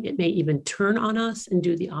working. It may even turn on us and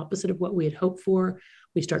do the opposite of what we had hoped for.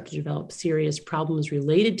 We start to develop serious problems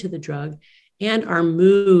related to the drug, and our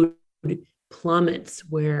mood plummets,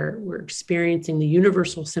 where we're experiencing the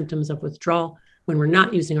universal symptoms of withdrawal when we're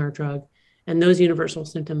not using our drug. And those universal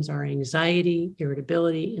symptoms are anxiety,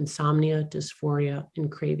 irritability, insomnia, dysphoria,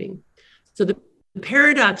 and craving. So the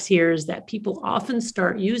paradox here is that people often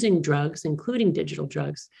start using drugs, including digital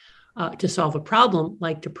drugs, to solve a problem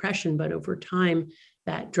like depression, but over time,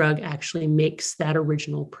 that drug actually makes that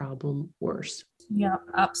original problem worse. Yeah,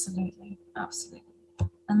 absolutely.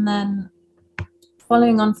 And then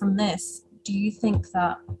following on from this, do you think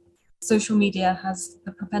that social media has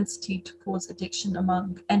the propensity to cause addiction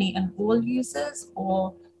among any and all users,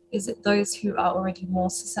 or is it those who are already more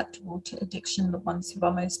susceptible to addiction, the ones who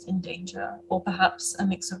are most in danger, or perhaps a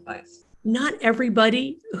mix of both? Not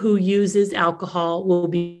everybody who uses alcohol will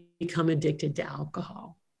become addicted to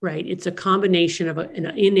alcohol. right? It's a combination of an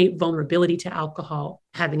innate vulnerability to alcohol,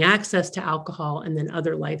 having access to alcohol, and then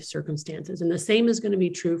other life circumstances. And the same is going to be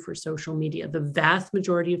true for social media. The vast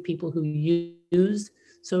majority of people who use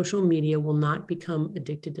social media will not become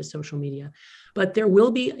addicted to social media, but there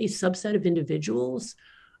will be a subset of individuals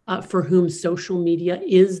for whom social media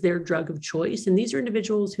is their drug of choice. And these are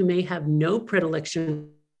individuals who may have no predilection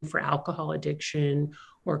for alcohol addiction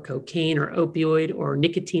or cocaine or opioid or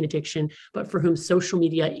nicotine addiction, but for whom social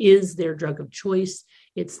media is their drug of choice.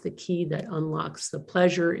 It's the key that unlocks the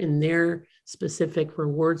pleasure in their specific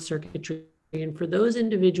reward circuitry. And for those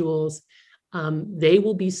individuals, they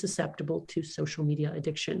will be susceptible to social media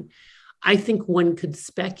addiction. I think one could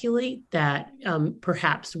speculate that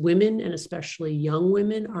perhaps women, and especially young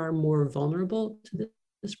women, are more vulnerable to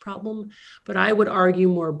this problem. But I would argue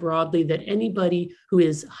more broadly that anybody who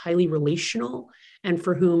is highly relational and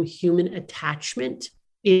for whom human attachment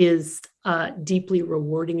is deeply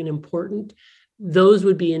rewarding and important, those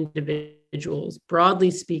would be individuals,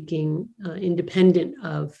 broadly speaking, independent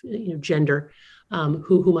of gender,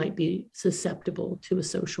 who might be susceptible to a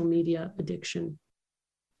social media addiction.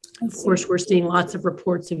 Of course, we're seeing lots of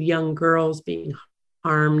reports of young girls being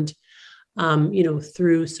harmed,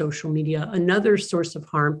 through social media. Another source of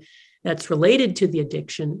harm that's related to the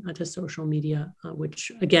addiction to social media,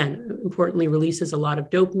 which again, importantly, releases a lot of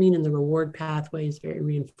dopamine in the reward pathway, is very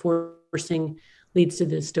reinforcing, leads to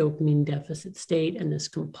this dopamine deficit state and this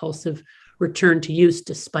compulsive return to use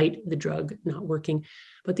despite the drug not working.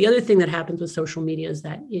 But the other thing that happens with social media is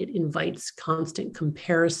that it invites constant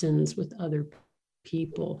comparisons with other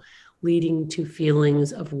people, leading to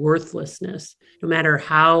feelings of worthlessness. No matter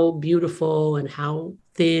how beautiful and how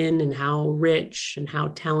thin and how rich and how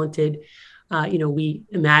talented, we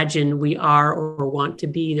imagine we are or want to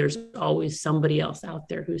be, there's always somebody else out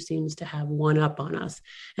there who seems to have one up on us.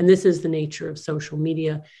 And this is the nature of social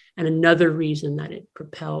media, and another reason that it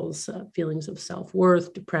propels feelings of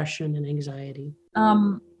self-worth, depression, and anxiety.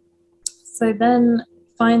 So then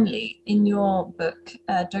finally, in your book,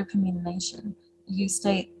 Dopamine Nation, you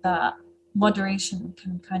state that moderation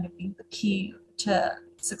can kind of be the key to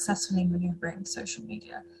successfully maneuvering social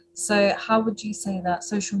media. So how would you say that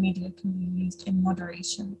social media can be used in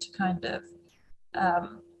moderation to kind of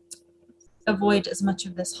avoid as much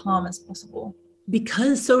of this harm as possible?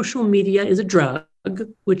 Because social media is a drug,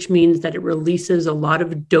 which means that it releases a lot of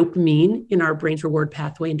dopamine in our brain's reward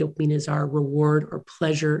pathway, and dopamine is our reward or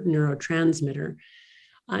pleasure neurotransmitter.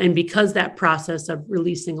 And because that process of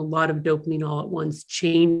releasing a lot of dopamine all at once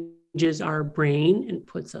changes our brain and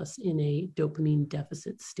puts us in a dopamine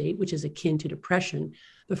deficit state, which is akin to depression,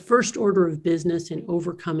 the first order of business in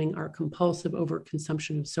overcoming our compulsive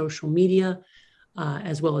overconsumption of social media,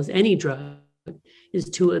 as well as any drug, is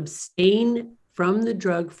to abstain from the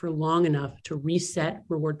drug for long enough to reset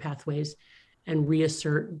reward pathways and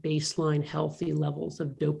reassert baseline healthy levels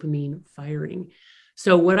of dopamine firing.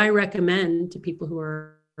 So what I recommend to people who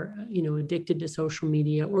are addicted to social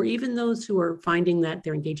media, or even those who are finding that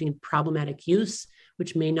they're engaging in problematic use,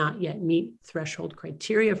 which may not yet meet threshold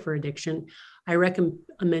criteria for addiction, I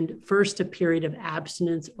recommend first a period of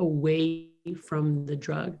abstinence away from the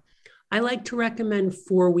drug. I like to recommend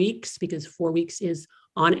 4 weeks, because 4 weeks is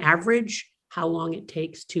on average how long it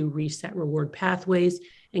takes to reset reward pathways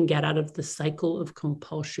and get out of the cycle of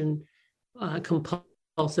compulsive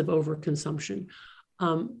overconsumption.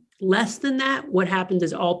 Less than that, what happens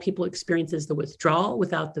is all people experience is the withdrawal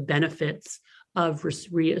without the benefits of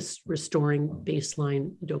restoring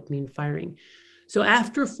baseline dopamine firing. So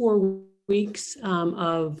after 4 weeks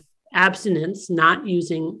of abstinence, not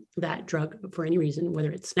using that drug for any reason,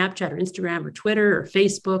 whether it's Snapchat or Instagram or Twitter or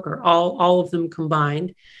Facebook or all of them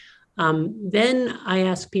combined, then I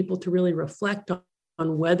ask people to really reflect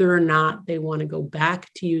on whether or not they want to go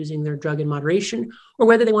back to using their drug in moderation or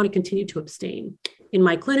whether they want to continue to abstain. In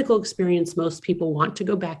my clinical experience, most people want to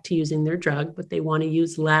go back to using their drug, but they want to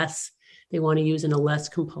use less. They want to use in a less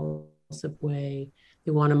compulsive way.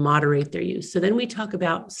 They want to moderate their use. So then we talk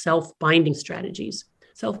about self-binding strategies.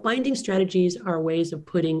 Self-binding strategies are ways of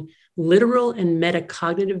putting literal and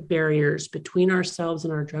metacognitive barriers between ourselves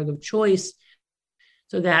and our drug of choice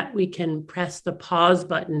so that we can press the pause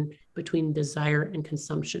button between desire and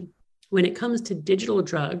consumption. When it comes to digital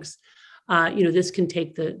drugs, this can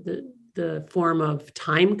take the form of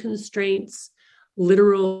time constraints,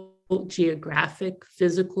 literal, geographic,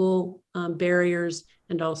 physical barriers,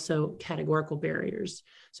 and also categorical barriers.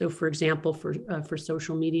 So for example, for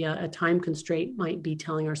social media, a time constraint might be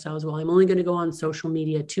telling ourselves, well, I'm only going to go on social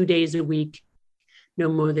media 2 days a week, no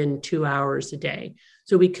more than 2 hours a day.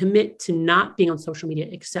 So we commit to not being on social media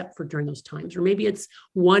except for during those times. Or maybe it's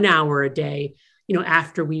 1 hour a day,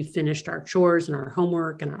 after we've finished our chores and our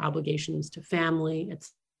homework and our obligations to family,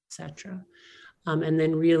 etc. And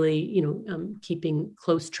then really, keeping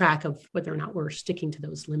close track of whether or not we're sticking to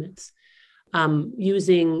those limits.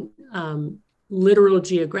 Using literal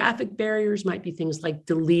geographic barriers might be things like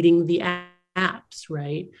deleting the apps,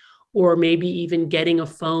 right? Or maybe even getting a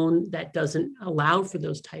phone that doesn't allow for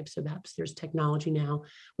those types of apps. There's technology now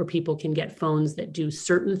where people can get phones that do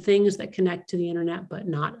certain things that connect to the internet, but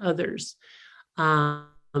not others. Not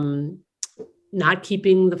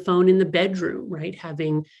keeping the phone in the bedroom, right?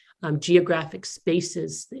 Having geographic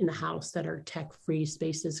spaces in the house that are tech-free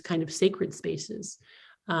spaces, kind of sacred spaces.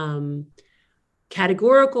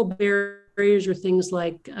 Categorical barriers are things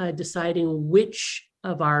like deciding which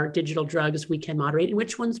of our digital drugs we can moderate and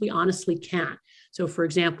which ones we honestly can't. So for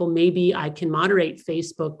example, maybe I can moderate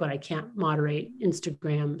Facebook, but I can't moderate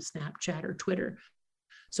Instagram, Snapchat, or Twitter.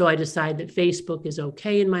 So I decide that Facebook is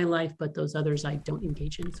okay in my life, but those others I don't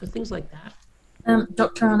engage in. So things like that.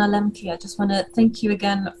 Dr. Anna Lemke, I just want to thank you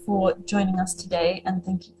again for joining us today, and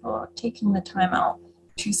thank you for taking the time out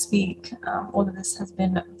to speak. All of this has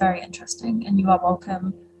been very interesting, and you are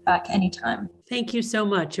welcome back anytime. Thank you so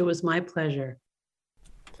much. It was my pleasure.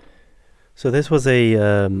 So this was a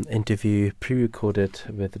interview pre-recorded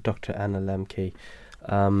with Dr. Anna Lemke.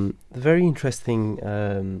 Very interesting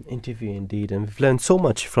interview indeed, and we've learned so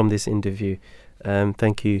much from this interview.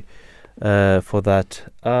 Thank you for that.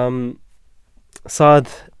 Saad,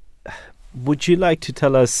 would you like to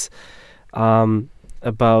tell us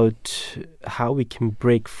about how we can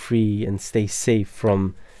break free and stay safe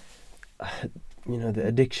from the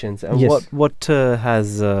addictions, and yes. what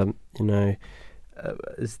has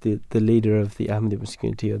is the leader of the Ahmadi Muslim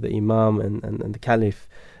community, or the Imam and the Caliph,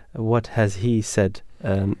 what has he said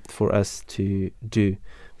for us to do?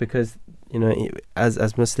 Because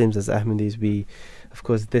as Muslims, as Ahmadis, we, of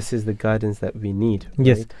course, this is the guidance that we need.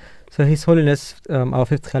 Yes. Right? So His Holiness, our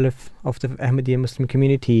fifth Caliph of the Ahmadiyya Muslim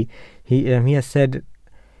community, he has said,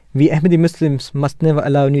 "We Ahmadi Muslims must never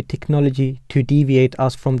allow new technology to deviate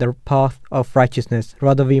us from the path of righteousness.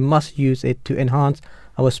 Rather, we must use it to enhance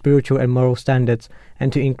our spiritual and moral standards,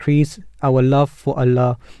 and to increase our love for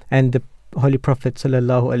Allah and the Holy Prophet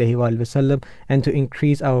sallallahu alaihi wasallam, and to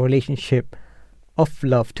increase our relationship of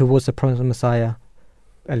love towards the Prophet Messiah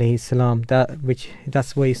alayhi salam."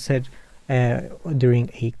 That's what he said during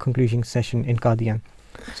a conclusion session in Qadian.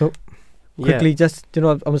 So quickly, just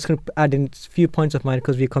I'm just going to add in a few points of mine,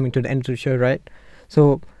 because we're coming to the end of the show, right?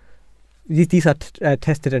 So these are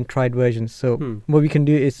tested and tried versions. So what we can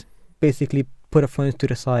do is basically put our phones to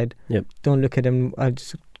the side. Yep. Don't look at them.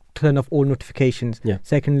 Just turn off all notifications. Yeah.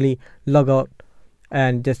 Secondly, log out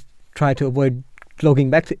and just try to avoid logging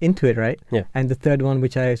back into it, right? Yeah. And the third one,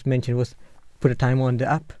 which I mentioned, was put a timer on the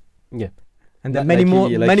app. Yeah. And then many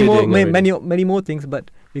more things,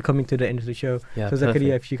 but we're coming to the end of the show. Yeah, so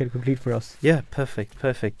Zakaria, if you could complete for us. Yeah, perfect.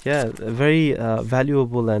 Yeah, very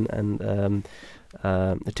valuable and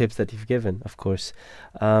the tips that you've given, of course.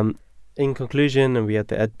 In conclusion, and we at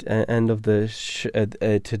the end of the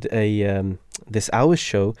today, this hour's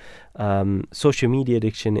show, social media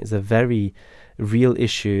addiction is a very real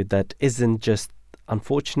issue that isn't just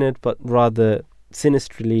unfortunate, but rather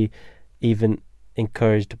sinisterly even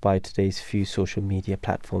encouraged by today's few social media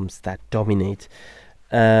platforms that dominate.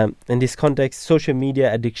 In this context, social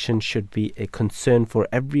media addiction should be a concern for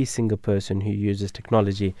every single person who uses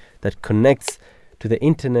technology that connects to the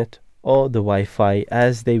internet or the Wi-Fi,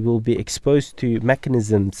 as they will be exposed to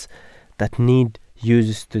mechanisms that need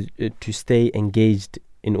users to stay engaged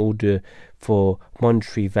in order for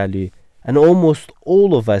monetary value. And almost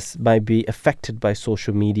all of us might be affected by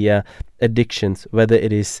social media addictions, whether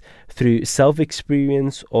it is through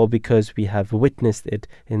self-experience or because we have witnessed it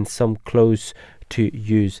in some close to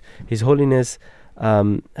use. His Holiness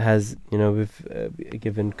has, we've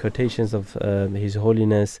given quotations of His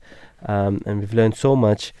Holiness, and we've learned so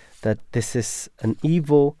much that this is an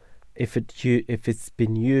evil if it's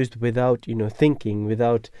been used without thinking,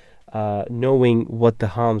 without knowing what the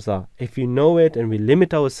harms are. If you know it and we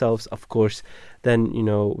limit ourselves, of course, then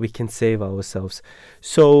we can save ourselves.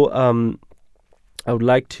 So I would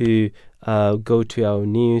like to go to our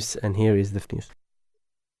news, and here is the news.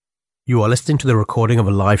 You are listening to the recording of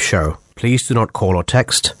a live show. Please do not call or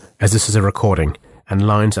text, as this is a recording, and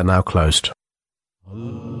lines are now closed.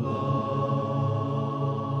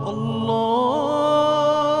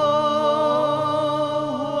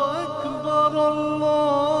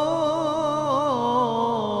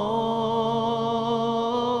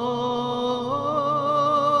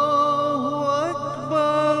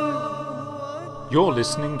 You're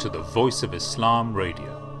listening to the Voice of Islam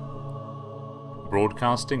Radio.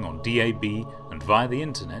 broadcasting on DAB and via the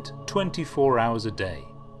internet 24 hours a day.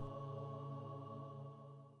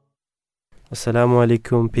 Assalamu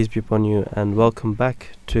alaikum, peace be upon you, and welcome back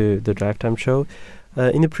to the Drive Time Show.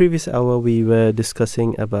 In the previous hour, we were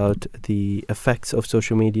discussing about the effects of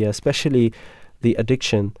social media, especially the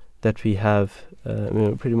addiction that we have.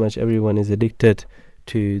 Pretty much everyone is addicted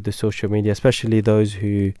to the social media, especially those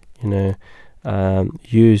who,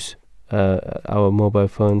 use our mobile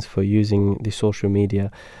phones for using the social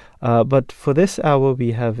media. But for this hour,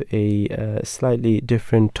 we have a slightly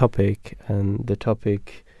different topic, and the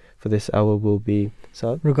topic for this hour will be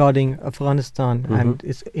regarding Afghanistan and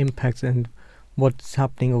its impacts and what's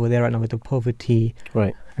happening over there right now with the poverty,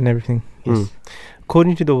 right, and everything. Yes.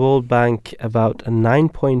 According to the World Bank, about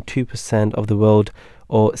 9.2% of the world,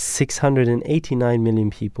 or 689 million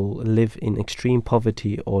people, live in extreme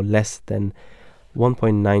poverty or less than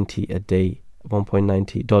 $1.90 a day.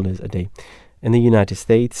 In the United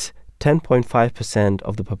States, 10.5%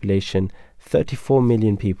 of the population, 34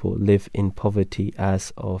 million people, live in poverty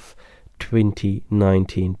as of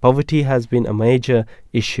 2019. Poverty has been a major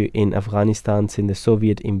issue in Afghanistan since the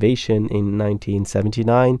Soviet invasion in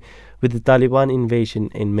 1979. With the Taliban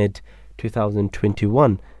invasion in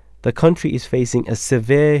mid-2021, the country is facing a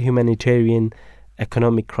severe humanitarian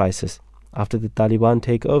economic crisis. After the Taliban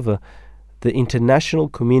takeover, the international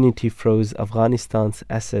community froze Afghanistan's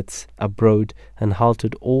assets abroad and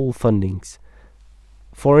halted all fundings.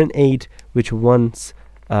 Foreign aid, which once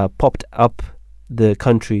popped up the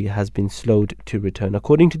country, has been slowed to return.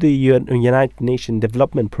 According to the United Nations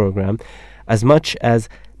Development Programme, as much as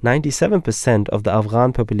 97% of the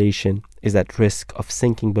Afghan population is at risk of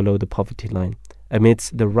sinking below the poverty line.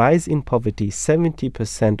 Amidst the rise in poverty,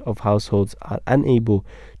 70% of households are unable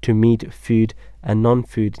to meet food and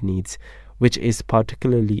non-food needs, which is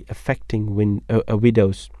particularly affecting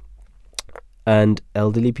widows and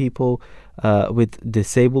elderly people, with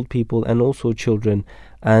disabled people, and also children,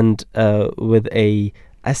 and with a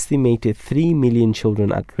estimated 3 million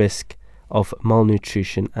children at risk of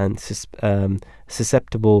malnutrition and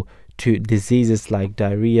susceptible to diseases like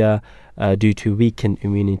diarrhea due to weakened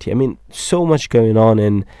immunity. I mean, so much going on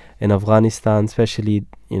in Afghanistan, especially,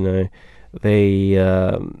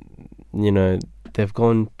 they've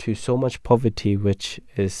gone to so much poverty, which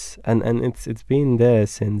is, and it's been there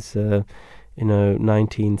since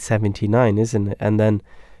 1979, isn't it? And then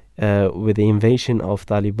with the invasion of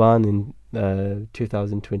Taliban in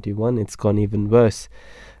 2021, it's gone even worse.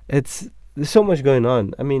 There's so much going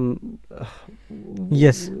on. I mean,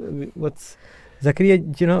 yes. What's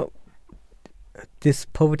Zakaria? This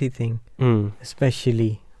poverty thing,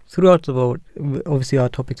 especially throughout the world. Obviously, our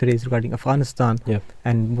topic today is regarding Afghanistan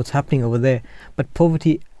and what's happening over there. But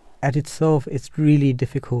poverty at itself is really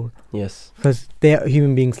difficult. Yes, because they are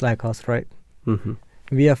human beings like us, right? Mm-hmm.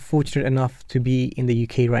 We are fortunate enough to be in the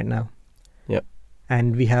UK right now. Yep.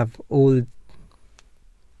 And we have all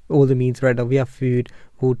the means right now. We have food,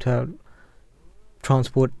 water,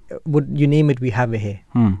 transport, what you name it, we have it here.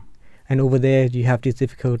 And over there, you have these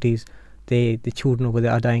difficulties. The children over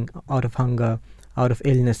there are dying out of hunger, out of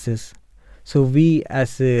illnesses. So we,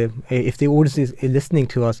 as if the audience is listening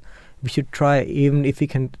to us, we should try, even if we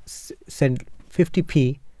can send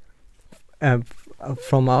 50p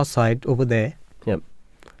from our side over there. Yep.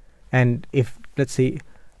 And if, let's say,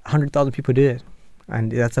 100,000 people do it,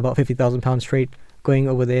 and that's about £50,000 straight going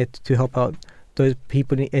over there to help out those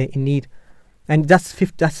people in need. And that's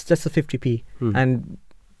just a 50p. And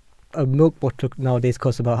a milk bottle nowadays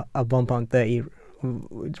costs about £1.30,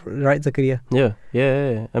 right, Zakaria? Yeah.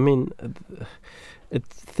 I mean,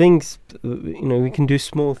 things, we can do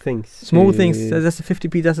small things. Small things. That's a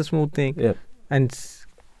 50p. That's a small thing. Yeah. And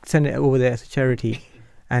send it over there as a charity,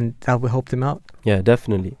 and that will help them out. Yeah,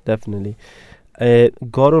 definitely.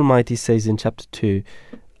 God Almighty says in chapter 2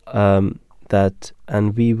 that,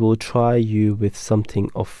 and we will try you with something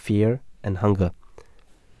of fear and hunger,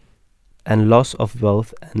 and loss of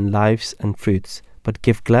wealth and lives and fruits, but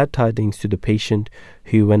give glad tidings to the patient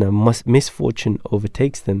who, when a misfortune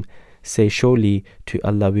overtakes them, say, surely to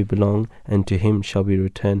Allah we belong, and to Him shall we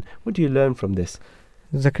return. What do you learn from this?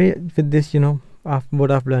 Zakaria, with this,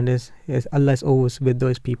 what I've learned is Allah is always with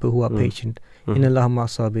those people who are patient. In Allah ma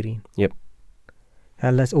sabirin. Yep.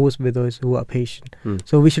 Allah is always with those who are patient.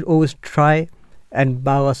 So we should always try and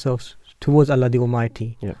bow ourselves towards Allah the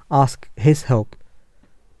Almighty. Yep. Ask His help,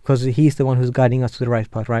 because He's the one who's guiding us to the right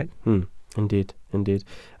path, right? Indeed.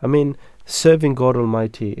 I mean, serving God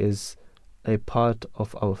Almighty is a part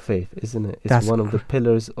of our faith, isn't it? It's one of the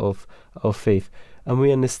pillars of our faith. And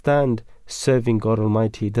we understand serving God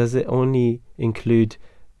Almighty. Does it only include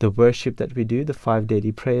the worship that we do, the 5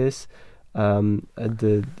 daily prayers?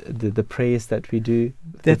 the prayers that we do,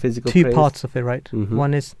 there the physical two prayers. parts of it, right? Mm-hmm.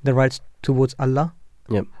 One is the rights towards Allah,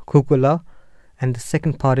 Yep. Huququllah, and the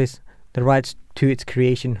second part is the rights to its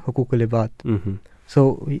creation, Huququl Ibad. Mm-hmm.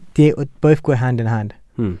 So they both go hand in hand.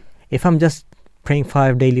 If I'm just praying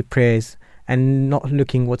 5 daily prayers and not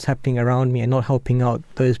looking what's happening around me and not helping out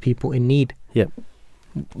those people in need,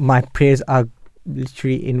 my prayers are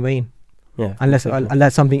literally in vain. Yeah.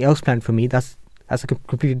 Unless something else planned for me, that's a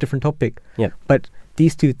completely different topic. Yeah. But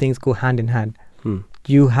these two things go hand in hand.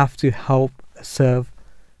 You have to help serve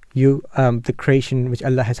the creation which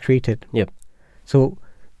Allah has created. Yep. So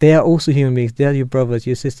they are also human beings. They are your brothers,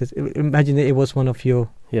 your sisters. Imagine that it was one of your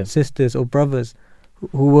sisters or brothers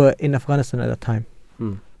who were in Afghanistan at that time.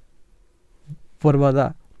 What about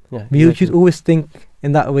that? Yeah, We should always think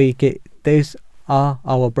in that way. Those are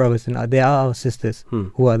our brothers and they are our sisters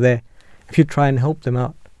who are there. If you try and help them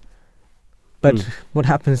out. But what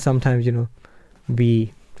happens sometimes,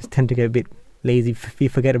 we just tend to get a bit lazy. We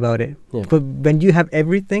forget about it. Yeah. But when you have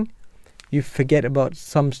everything, you forget about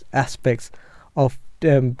some aspects of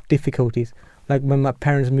difficulties. Like when my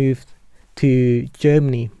parents moved to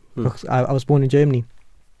Germany, because I was born in Germany,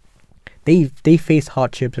 they faced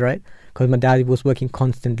hardships, right? Because my dad was working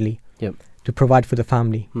constantly to provide for the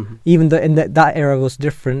family. Even though in that era was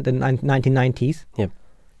different than 1990s.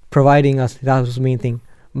 Providing us, that was the main thing.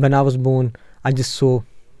 When I was born, I just saw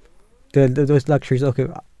those luxuries. Okay,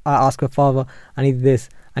 I asked my father, I need this,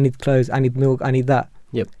 I need clothes, I need milk, I need that.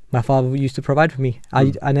 My father used to provide for me.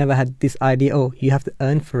 I never had this idea, you have to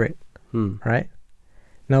earn for it, right?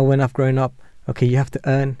 Now when I've grown up, okay, you have to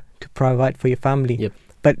earn to provide for your family.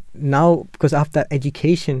 But now, because I have that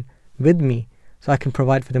education with me, so I can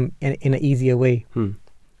provide for them in an easier way.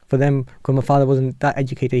 For them, because my father wasn't that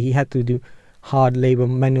educated, he had to do hard labor,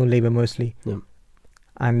 manual labor mostly.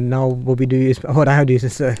 And now what I do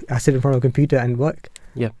is I sit in front of a computer and work.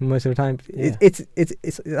 Most of the time, it's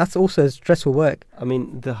that's also stressful work. I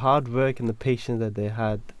mean, the hard work and the patience that they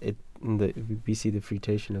had, we see the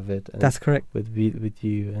fruition of it. And that's correct. With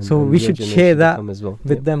you, and so we should share that as well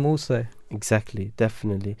with them also. Exactly,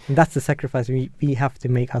 definitely. And that's the sacrifice we have to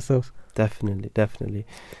make ourselves. Definitely.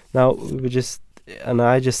 Now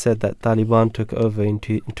I just said that Taliban took over in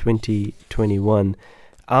 2021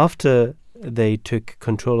 after they took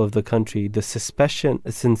control of the country. The suspension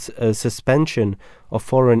of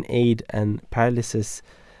foreign aid and paralysis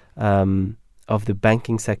of the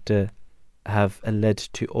banking sector have led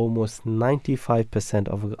to almost 95%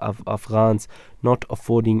 of Afghans not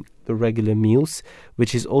affording the regular meals,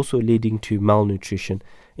 which is also leading to malnutrition.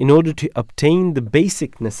 In order to obtain the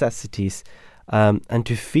basic necessities and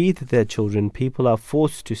to feed their children, people are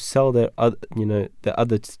forced to sell their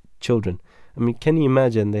other children. I mean, can you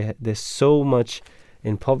imagine? They're so much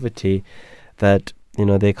in poverty that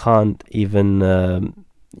they can't even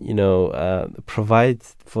provide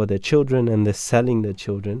for their children, and they're selling their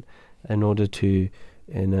children in order to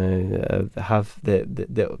have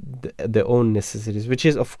their own necessities, which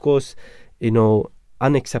is of course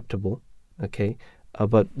unacceptable. Okay.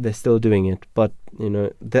 But they're still doing it. But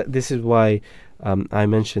this is why I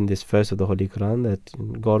mentioned this verse of the Holy Quran, that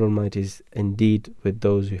God Almighty is indeed with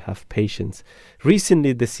those who have patience.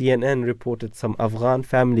 Recently, the CNN reported some Afghan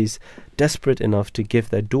families desperate enough to give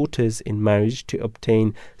their daughters in marriage to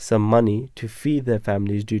obtain some money to feed their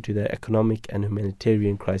families due to their economic and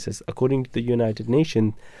humanitarian crisis. According to the United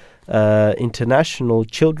Nations International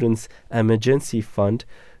Children's Emergency Fund,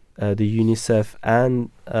 the UNICEF,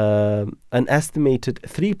 and an estimated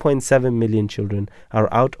 3.7 million children are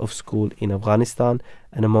out of school in Afghanistan,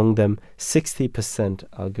 and among them 60%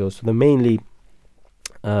 are girls. So mainly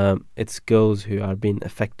it's girls who are being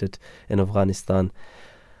affected in Afghanistan.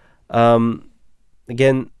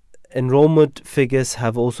 Again, enrollment figures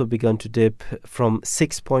have also begun to dip from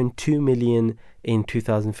 6.2 million in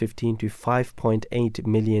 2015 to 5.8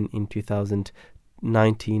 million in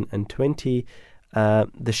 2019 and 20.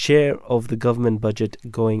 The share of the government budget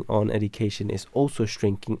going on education is also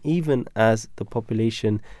shrinking. Even as the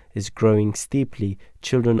population is growing steeply,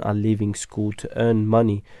 children are leaving school to earn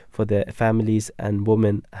money for their families, and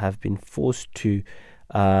women have been forced to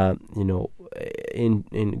in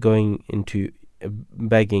going into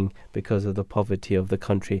begging because of the poverty of the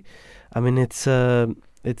country. I mean, it's horrible.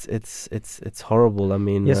 I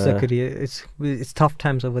mean, yes, Zakaria, it's tough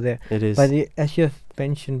times over there. It is. But as you have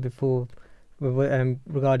mentioned before,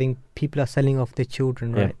 regarding people are selling off their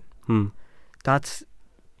children, right? That's,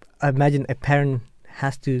 I imagine a parent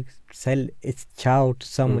has to sell its child to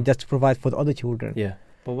someone just to provide for the other children. Yeah.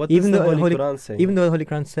 But what does the Holy Quran say? Even though the Holy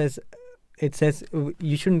Quran says, it says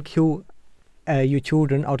you shouldn't kill your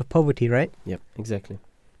children out of poverty, right? Yep, exactly.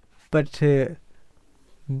 but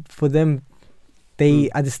for them, they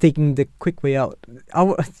are just taking the quick way out.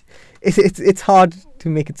 It's hard to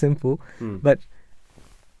make it simple, but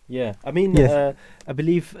yeah, I mean, I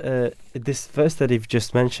believe this verse that you've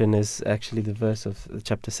just mentioned is actually the verse of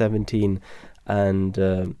chapter 17, and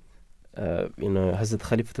Hazrat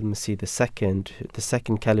Khalifatul Masih the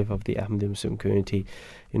second caliph of the Ahmadi Muslim community,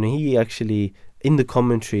 he actually in the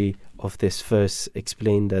commentary of this verse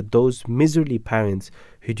explained that those miserly parents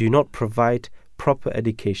who do not provide proper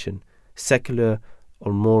education, secular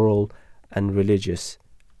or moral and religious,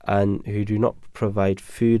 and who do not provide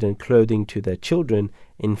food and clothing to their children,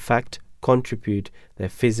 in fact contribute their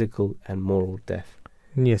physical and moral death.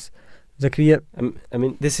 Yes, Zakaria. I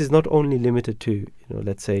mean, this is not only limited to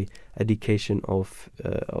let's say education of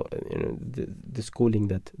the schooling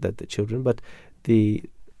that the children, but the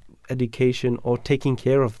education or taking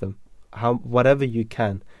care of them, whatever you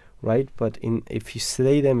can, right? But if you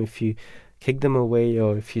slay them, if you kick them away,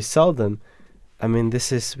 or if you sell them, I mean,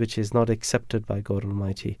 this is which is not accepted by God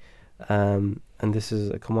Almighty, and this is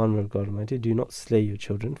a commandment of God Almighty: do not slay your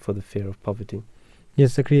children for the fear of poverty.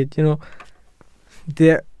 Yes, agreed.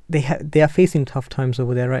 They are facing tough times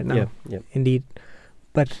over there right now. Yeah. Indeed,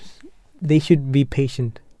 but they should be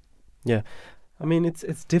patient. Yeah. I mean,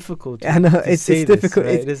 it's difficult. I know it's difficult,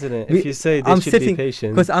 right, isn't it? If you say they should be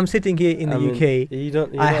patient, because I'm sitting here in the UK. You're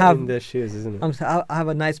not in their shoes, isn't it? I have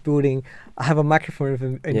a nice building. I have a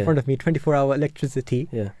microphone in front of me, 24-hour electricity.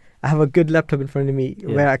 Yeah. I have a good laptop in front of me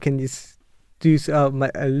where I can just do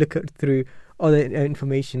look through all the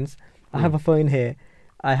informations. I have a phone here.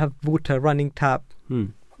 I have water, running tap.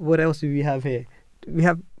 What else do we have here? We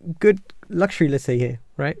have good luxury, let's say, here,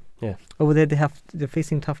 right? Yeah. Over there, they're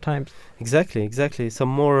facing tough times. Exactly. Some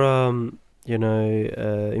more,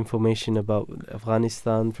 information about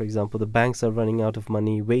Afghanistan. For example, the banks are running out of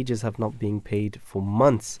money. Wages have not been paid for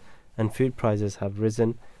months, and food prices have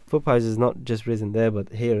risen. Food prices not just risen there, but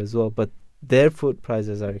here as well. But their food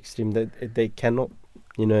prices are extreme. They cannot,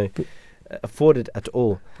 afford it at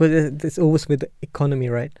all. But it's always with the economy,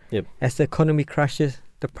 right? Yep. As the economy crashes,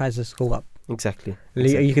 the prices go up. Exactly.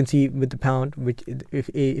 You can see with the pound, which if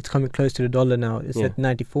it's coming close to the dollar now, it's at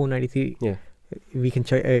 94, 93. Yeah. We can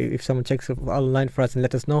check if someone checks online for us and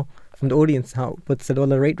let us know from the audience what's the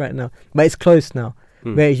dollar rate right now. But it's close now,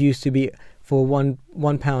 where it used to be for one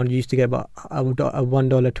pound, you used to get about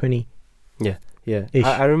 $1.20. Yeah.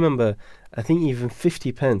 I remember. I think even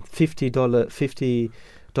 $50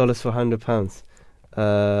 for £100.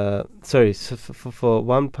 Sorry, so for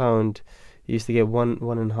 £1. You used to get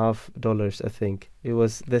 $1.50. I think it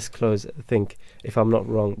was this close. I think, if I'm not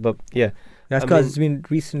wrong, but yeah, that's because it's been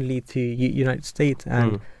recently to United States,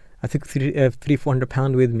 and I took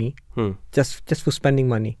 £300-400 with me, just for spending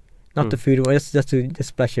money, not the food, or just to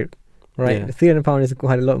splash it, right? Yeah. £300 is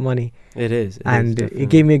quite a lot of money. It is, it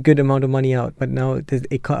gave me a good amount of money out. But now the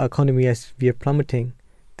economy, as we are plummeting,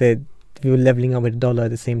 we were leveling up with the dollar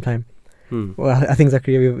at the same time. Well, I think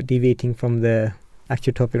Zakaria, we're deviating from the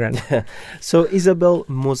actual topic right now. So Isabel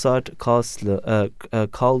Mozart Carlson,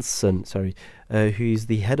 who is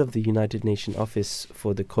the head of the United Nations Office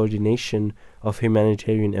for the Coordination of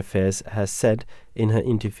Humanitarian Affairs, has said in her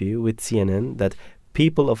interview with CNN that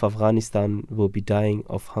people of Afghanistan will be dying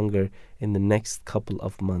of hunger in the next couple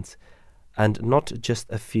of months, and not just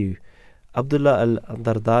a few. Abdullah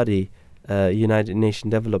Al-Dardari, United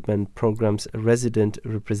Nations Development Programme's resident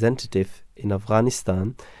representative in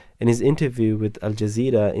Afghanistan, in his interview with Al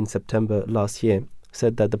Jazeera in September last year,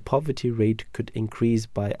 said that the poverty rate could increase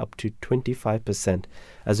by up to 25%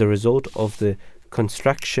 as a result of the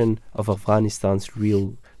construction of Afghanistan's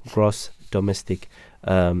real gross domestic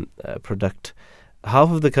product.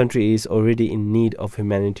 Half of the country is already in need of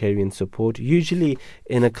humanitarian support. Usually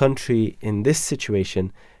in a country in this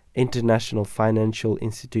situation, international financial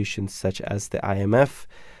institutions such as the IMF,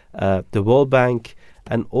 the World Bank,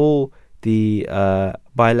 and all the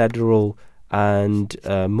bilateral and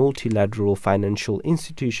multilateral financial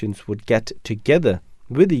institutions would get together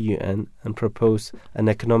with the UN and propose an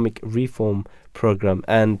economic reform program.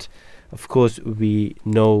 And of course, we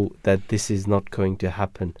know that this is not going to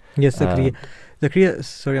happen. Yes, Zakaria,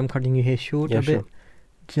 sorry, I'm cutting you here short a bit.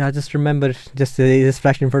 Sure. I just remember, just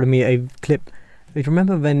flashed in front of me a clip. I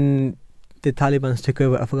remember when the Taliban took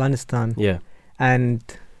over Afghanistan. Yeah. And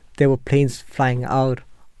there were planes flying out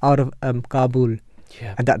of Kabul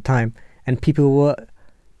at that time, and people were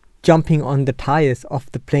jumping on the tires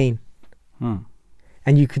of the plane,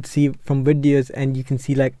 and you could see from videos, and you can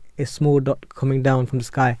see like a small dot coming down from the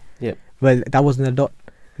sky. Yeah. Well, that wasn't a dot;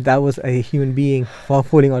 that was a human being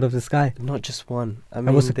falling out of the sky. Not just one. I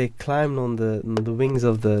mean, they climbed on the wings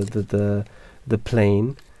of the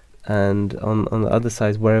plane, and on the other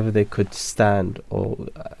side, wherever they could stand or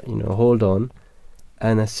hold on,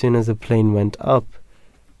 and as soon as the plane went up,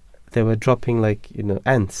 they were dropping like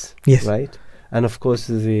ants. Yes. Right. And of course,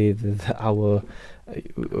 when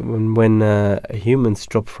humans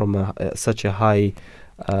drop from such a high,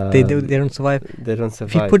 they don't survive. They don't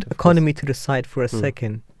survive. If you put economy to the side for a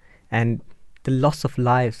second, and the loss of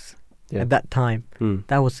lives at that time,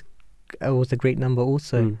 that was a great number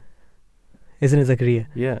also, isn't it, Zakaria?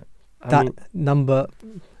 Yeah, that number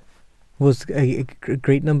was a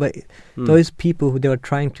great number. Those people they were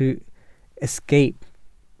trying to escape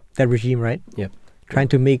that regime, right? Yeah. Trying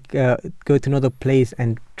to go to another place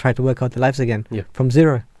and try to work out their lives again from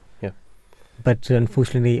zero. Yeah. But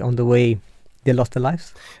unfortunately, on the way, they lost their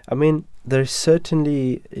lives. I mean, there's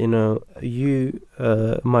certainly, you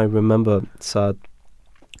might remember, Saad,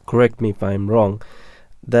 correct me if I'm wrong,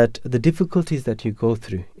 that the difficulties that you go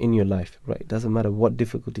through in your life, right, doesn't matter what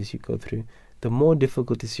difficulties you go through, the more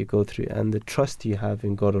difficulties you go through and the trust you have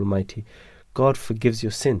in God Almighty, God forgives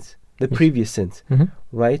your sins, the previous sins,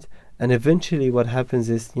 right? And eventually what happens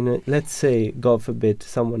is, let's say, God forbid,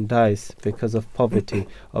 someone dies because of poverty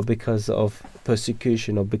or because of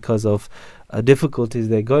persecution or because of difficulties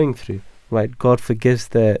they're going through, right? God forgives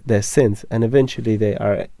their sins, and eventually they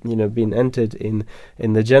are, being entered in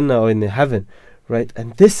the Jannah or in the heaven, right?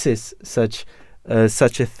 And this is such a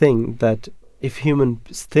thing that if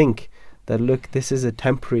humans think that, look, this is a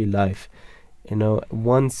temporary life,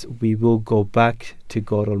 once we will go back to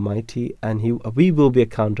God Almighty and we will be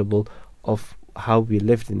accountable of how we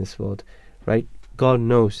lived in this world, right? God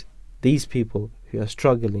knows these people who are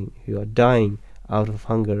struggling, who are dying out of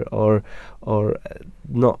hunger or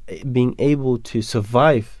not being able to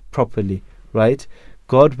survive properly, right?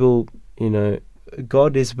 God will,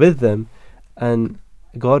 God is with them, and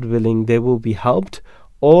God willing, they will be helped,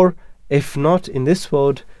 or if not in this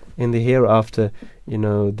world, in the hereafter,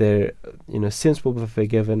 their sins will be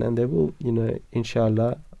forgiven, and they will,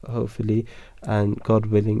 inshallah, hopefully, and God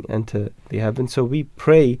willing, enter the heaven. So we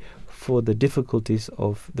pray for the difficulties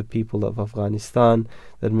of the people of Afghanistan,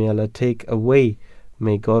 that may Allah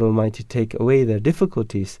may God Almighty take away their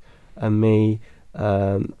difficulties, and may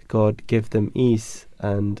God give them ease,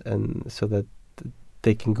 and so that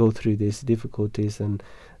they can go through these difficulties and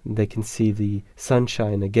they can see the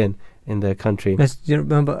sunshine again in their country. Let's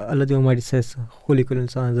remember, Allah the Almighty says,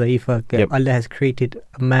 Allah has created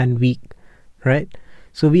a man weak, right?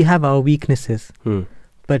 So we have our weaknesses,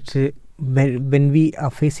 but when we are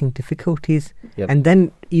facing difficulties and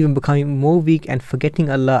then even becoming more weak and forgetting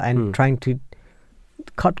Allah and trying to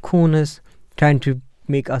cut corners, trying to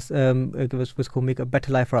make us make a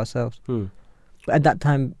better life for ourselves. But at that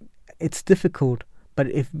time, it's difficult. But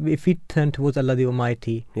if we turn towards Allah the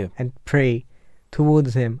Almighty and pray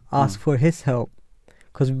towards Him, ask for His help,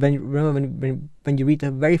 because when you read the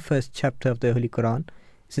very first chapter of the Holy Quran,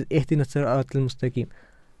 it says Ihdina siratal mustaqim,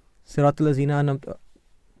 siratal lazina an'amta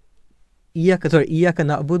iyyaka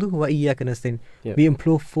na'budu wa iyyaka nasta'in. We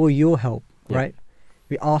implore for your help, right?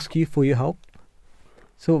 We ask you for your help.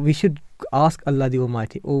 So we should ask Allah the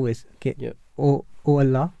Almighty always. Okay, oh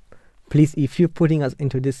Allah, please, if you're putting us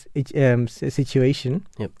into this situation,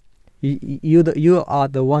 you are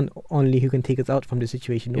the one only who can take us out from the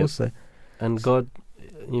situation also. And God,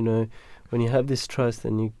 when you have this trust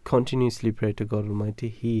and you continuously pray to God Almighty,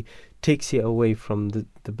 He takes you away from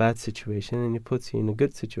the bad situation and He puts you in a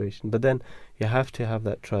good situation. But then you have to have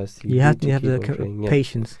that trust. You have to have the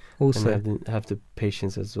patience also. And you have the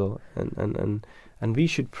patience as well. And we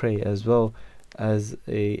should pray as well as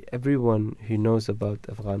everyone who knows about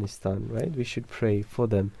Afghanistan, right? We should pray for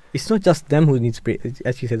them. It's not just them who needs prayer,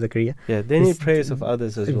 as you said, Zakaria. Yeah, they need prayers of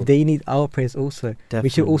others as well. They need our prayers also. Definitely. We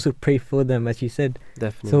should also pray for them, as you said.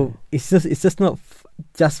 Definitely. So it's just not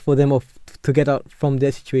just for them to get out from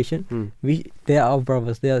their situation. They are our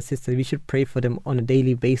brothers, they are our sisters. We should pray for them on a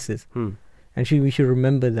daily basis, and we should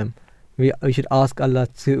remember them. We should ask Allah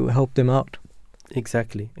to help them out.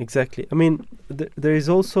 Exactly. I mean, there is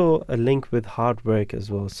also a link with hard work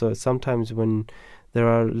as well. So sometimes when there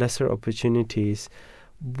are lesser opportunities,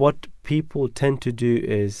 what people tend to do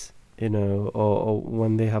is, or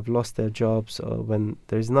when they have lost their jobs or when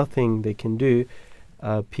there's nothing they can do,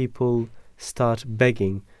 people start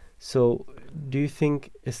begging. So do you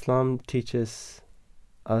think Islam teaches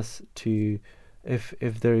us to, if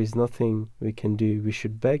there is nothing we can do, we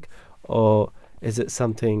should beg? Or is it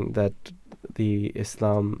something that the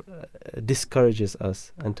Islam discourages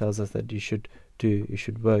us and tells us that you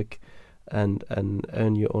should work and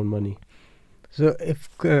earn your own money? So if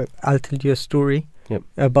I'll tell you a story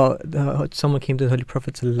about someone came to the Holy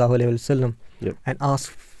Prophet ﷺ and asked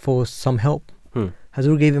for some help.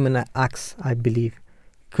 Hazur gave him an axe, I believe.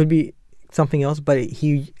 Could be something else, but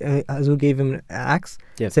Hazur gave him an axe,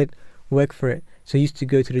 said, work for it. So he used to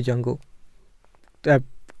go to the jungle,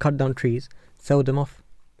 cut down trees, sell them off.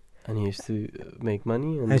 And he used to make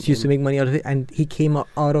money? And he used to make money out of it, and he came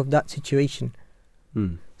out of that situation.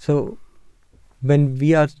 So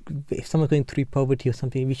if someone's going through poverty or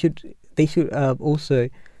something, they should also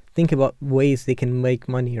think about ways they can make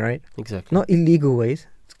money, right? Exactly. Not illegal ways,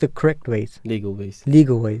 the correct ways. Legal ways.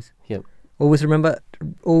 Yep.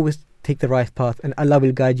 Always take the right path, and Allah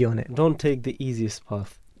will guide you on it. Don't take the easiest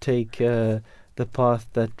path. Take the path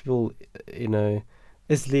that will,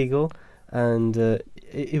 is legal, and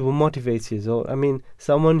it will motivate you. So, I mean,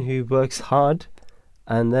 someone who works hard,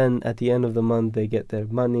 and then at the end of the month they get their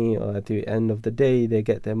money, or at the end of the day they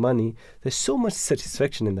get their money. There's so much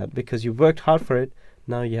satisfaction in that, because you worked hard for it.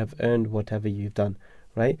 Now you have earned whatever you've done,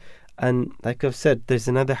 right? And like I've said, there's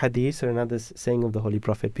another hadith or another saying of the Holy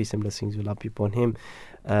Prophet, peace and blessings will be upon him,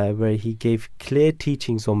 where he gave clear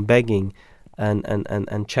teachings on begging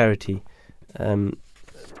and charity.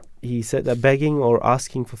 He said that begging or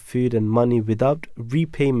asking for food and money without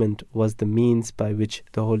repayment was the means by which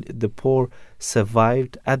the poor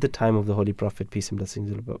survived at the time of the Holy Prophet, peace and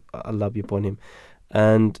blessings of Allah be upon him.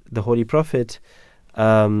 And the Holy Prophet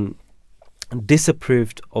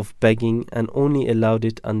disapproved of begging and only allowed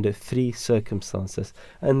it under 3 circumstances.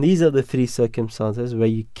 And these are the 3 circumstances where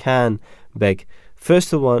you can beg.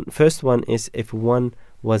 First one is if one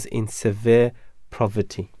was in severe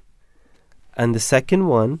poverty. And the second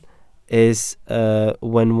one is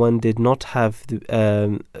when one did not have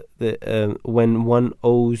when one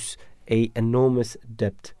owes a enormous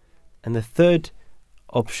debt. And the third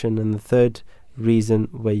option and the third reason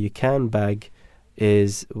where you can beg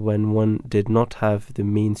is when one did not have the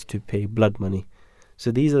means to pay blood money.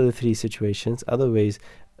 So these are the 3 situations. Otherwise,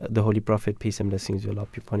 the Holy Prophet, peace and blessings be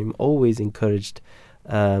upon him, always encouraged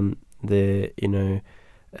the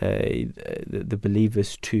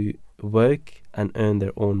believers to work and earn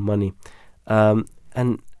their own money.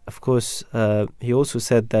 And of course, he also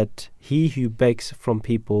said that he who begs from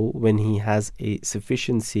people when he has a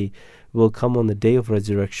sufficiency will come on the day of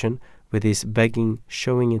resurrection with his begging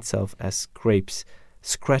showing itself as scrapes,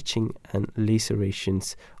 scratching and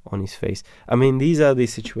lacerations on his face. I mean, these are the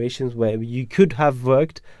situations where you could have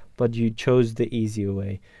worked, but you chose the easier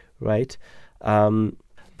way, right?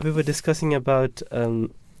 We were discussing about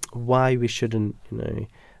why we shouldn't,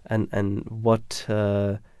 and what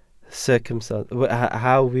circumstance,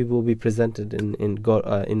 how we will be presented in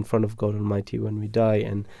God, in front of God Almighty when we die,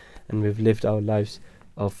 and we've lived our lives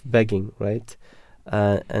of begging, right?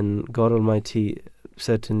 And God Almighty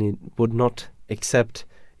certainly would not accept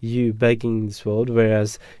you begging in this world,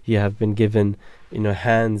 whereas you have been given,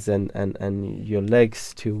 hands and your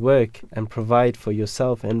legs to work and provide for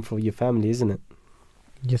yourself and for your family, isn't it?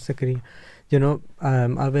 Yes, Zakaria.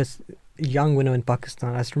 I was young when I was in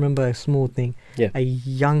Pakistan. I just remember a small thing. Yeah. A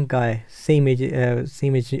young guy, same age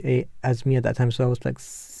as me at that time. So I was like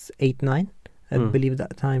 8, 9, I believe at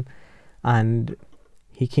that time. And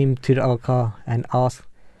he came to our car and asked,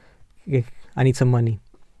 I need some money.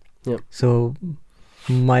 Yeah. So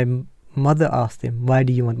my mother asked him, why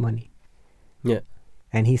do you want money? Yeah.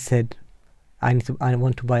 And he said, I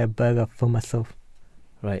want to buy a burger for myself.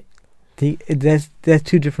 Right. There's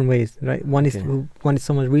 2 different ways, right? One is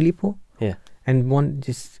someone really poor. Yeah. And one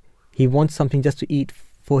he wants something just to eat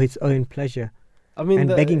for his own pleasure. I mean,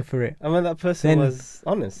 begging for it. I mean, that person was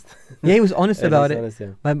honest. Yeah, he was honest about it. Honest,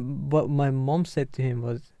 yeah. What my mom said to him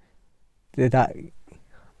was that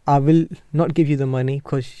I will not give you the money,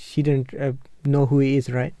 because she didn't know who he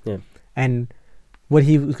is, right? Yeah. And what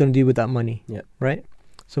he was going to do with that money. Yeah. Right?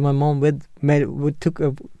 So my mom got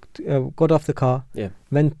off the car,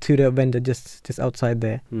 went to the vendor just outside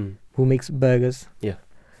there, who makes burgers. Yeah.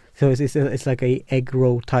 So it's like a egg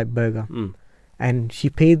roll type burger. And she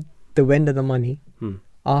paid the vendor the money,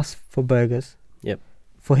 asked for burgers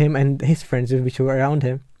for him and his friends which were around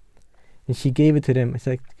him, and she gave it to them. It's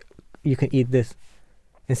like, you can eat this.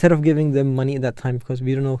 Instead of giving them money at that time, because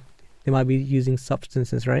we don't know, they might be using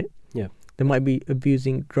substances, right? Yeah. They might be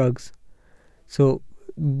abusing drugs. So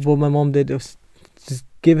what my mom did was just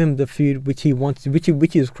give him the food which he wants, which he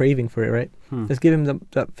was craving for it, right? Just give him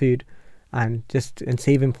that food and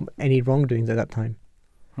save him from any wrongdoings at that time.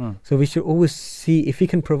 So we should always see if we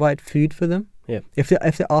can provide food for them. Yeah. If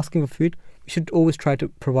they're asking for food, we should always try to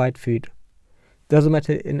provide food. Doesn't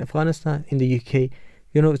matter in Afghanistan, in the UK,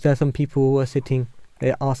 there are some people who are sitting,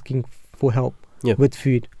 they're asking for help with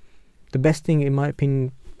food. The best thing, in my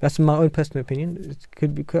opinion, that's my own personal opinion, it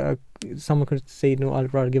could be someone could say, no,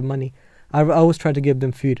 I'd rather give money. I always try to give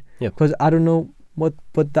them food, because I don't know what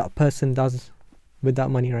that person does with that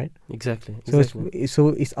money, right? Exactly. So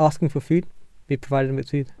it's asking for food. We provide them with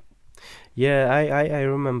food. Yeah, I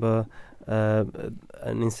remember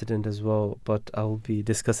an incident as well, but I'll be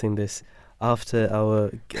discussing this after our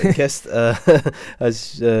guest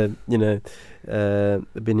has been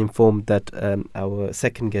informed that our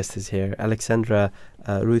second guest is here, Alexandra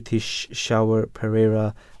Ruthie Shower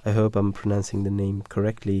Pereira. I hope I'm pronouncing the name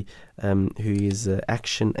correctly. Who is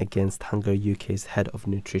Action Against Hunger UK's head of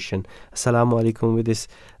nutrition. Assalamu alaikum. With this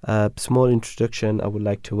small introduction, I would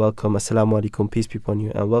like to welcome. Assalamu alaikum, peace be upon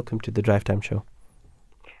you, and welcome to the Drive Time Show.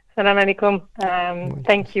 Assalamu alaikum.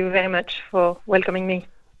 Thank you very much for welcoming me.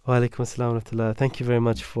 Wa alaikum assalam wa rahmatullah. Thank you very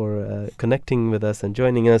much for connecting with us and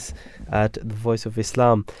joining us at the Voice of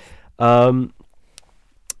Islam.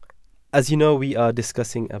 As you know, we are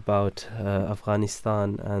discussing about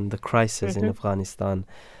Afghanistan and the crisis in Afghanistan.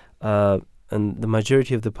 And the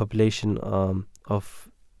majority of the population of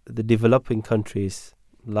the developing countries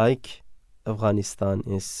like Afghanistan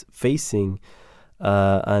is facing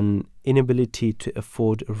an inability to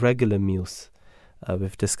afford regular meals.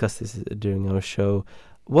 We've discussed this during our show.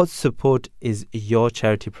 What support is your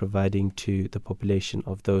charity providing to the population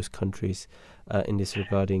of those countries in this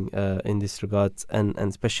regards, and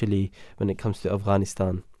especially when it comes to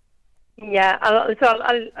Afghanistan? Yeah, I'll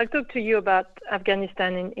talk to you about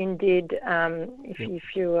Afghanistan indeed, if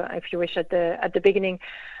you wish at the beginning.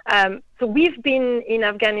 So we've been in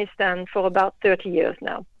Afghanistan for about 30 years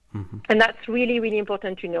now, and that's really, really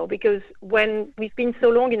important to know, because when we've been so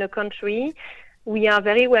long in a country, we are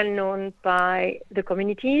very well known by the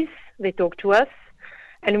communities. They talk to us,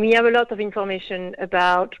 and we have a lot of information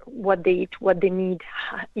about what they eat, what they need,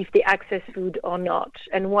 if they access food or not,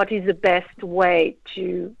 and what is the best way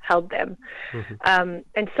to help them.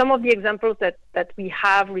 And some of the examples that we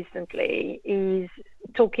have recently is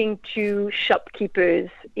talking to shopkeepers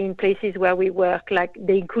in places where we work, like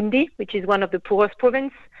Dainkundi, which is one of the poorest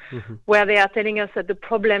provinces, where they are telling us that the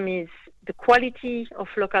problem is the quality of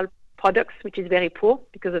local products, which is very poor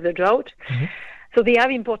because of the drought. So they have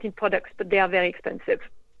imported products, but they are very expensive.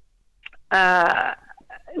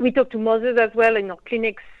 We talk to mothers as well in our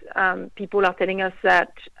clinics. People are telling us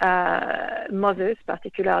that mothers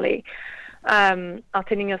particularly are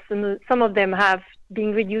telling us some of them have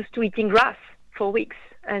been reduced to eating grass for weeks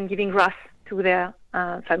and giving grass to their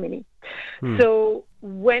family. So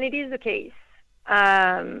when it is the case,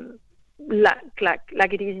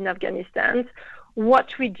 like it is in Afghanistan,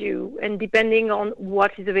 what we do, and depending on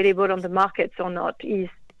what is available on the markets or not, is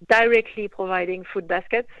directly providing food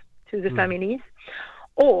baskets to the families,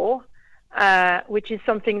 or, which is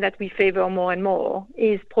something that we favor more and more,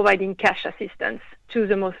 is providing cash assistance to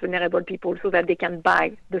the most vulnerable people so that they can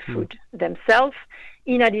buy the food themselves,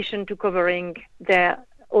 in addition to covering their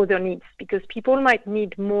other needs, because people might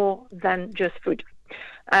need more than just food.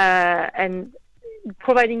 And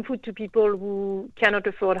providing food to people who cannot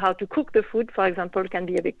afford how to cook the food, for example, can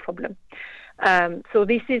be a big problem. So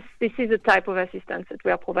this is the type of assistance that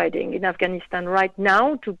we are providing in Afghanistan right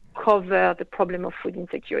now to cover the problem of food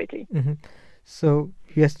insecurity. So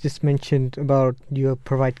you just mentioned about you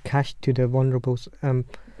provide cash to the vulnerables and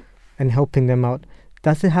helping them out.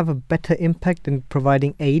 Does it have a better impact than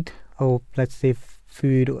providing aid, or let's say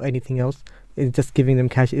food or anything else? Is just giving them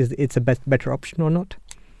cash it's a better option or not?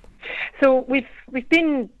 So we've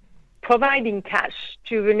been providing cash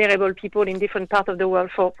to vulnerable people in different parts of the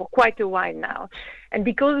world for quite a while now. And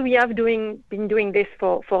because we have been doing this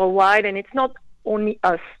for a while, and it's not only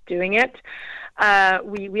us doing it,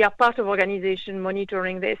 we are part of organization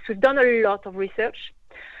monitoring this. We've done a lot of research.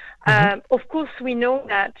 Of course, we know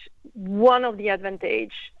that one of the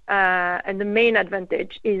advantage and the main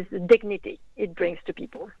advantage is the dignity it brings to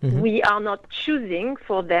people. We are not choosing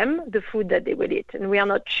for them the food that they will eat, and we are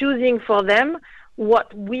not choosing for them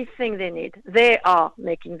what we think they need. They are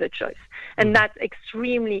making the choice, and that's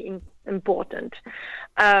extremely important.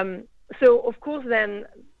 So, of course, then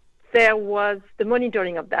there was the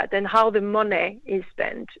monitoring of that and how the money is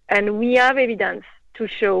spent, and we have evidence to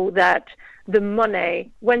show that the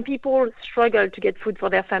money, when people struggle to get food for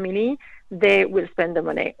their family, they will spend the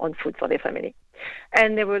money on food for their family.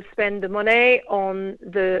 And they will spend the money on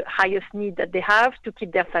the highest need that they have to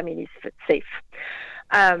keep their families safe.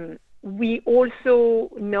 We also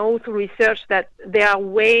know through research that there are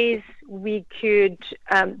ways we could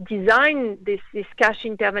design this cash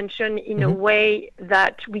intervention in a way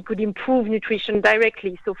that we could improve nutrition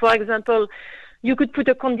directly. So, for example, you could put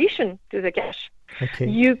a condition to the cash.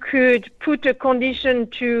 You could put a condition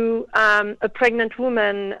to a pregnant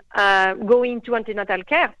woman going to antenatal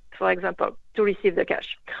care, for example, to receive the cash,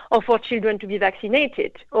 or for children to be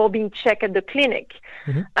vaccinated or being checked at the clinic.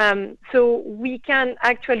 So we can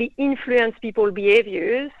actually influence people's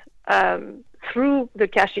behaviors through the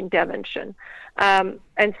cash intervention.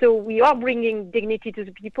 And so we are bringing dignity to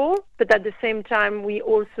the people, but at the same time, we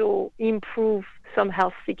also improve some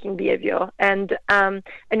health-seeking behavior. And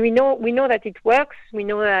we know that it works. We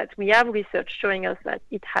know that we have research showing us that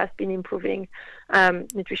it has been improving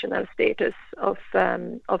nutritional status of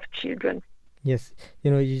children. Yes,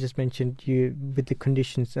 you just mentioned with the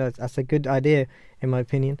conditions. That's a good idea, in my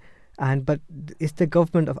opinion. But is the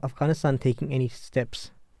government of Afghanistan taking any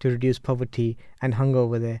steps to reduce poverty and hunger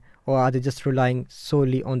over there, or are they just relying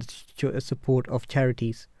solely on the support of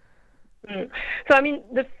charities? So, I mean,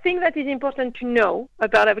 the thing that is important to know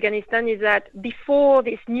about Afghanistan is that before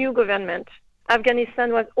this new government,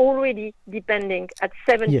 Afghanistan was already depending at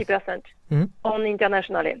 70% on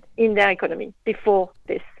international aid in their economy before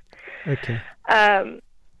this. Okay.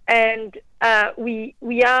 And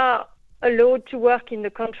we are allowed to work in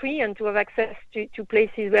the country and to have access to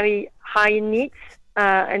places very high in needs.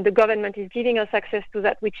 And the government is giving us access to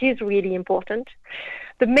that, which is really important.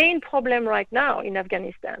 The main problem right now in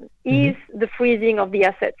Afghanistan is the freezing of the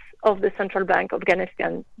assets of the Central Bank of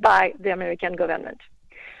Afghanistan by the American government,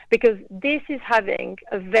 because this is having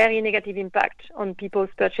a very negative impact on people's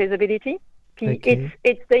purchase ability. The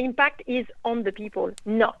impact is on the people,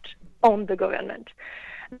 not on the government.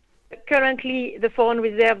 Currently, the foreign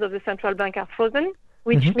reserves of the Central Bank are frozen,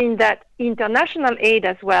 which means that international aid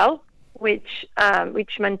as well, which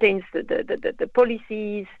maintains the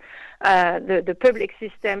policies, the public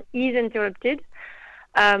system, is interrupted.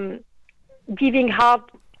 Giving hard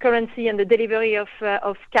currency and the delivery of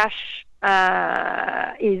cash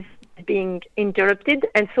is being interrupted,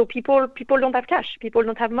 and so people don't have cash, people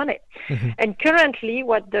don't have money. And currently,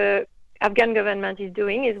 what the Afghan government is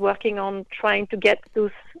doing is working on trying to get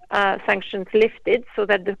those sanctions lifted so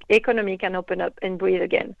that the economy can open up and breathe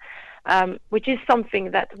again. Which is something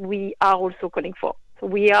that we are also calling for. So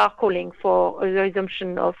we are calling for a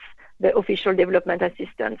resumption of the official development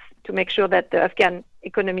assistance to make sure that the Afghan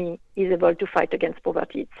economy is able to fight against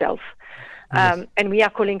poverty itself. And we are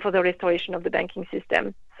calling for the restoration of the banking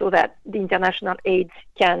system so that the international aid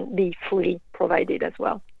can be fully provided as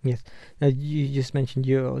well. Yes. Now, you just mentioned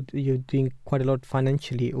you're doing quite a lot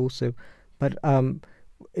financially also, but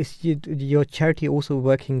is your charity also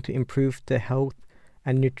working to improve the health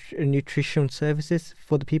and nutrition services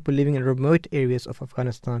for the people living in remote areas of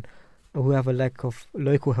Afghanistan who have a lack of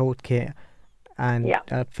local health care and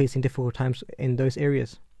are facing difficult times in those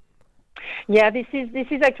areas? Yeah, this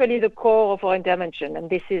is actually the core of our intervention, and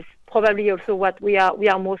this is probably also what we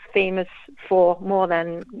are most famous for, more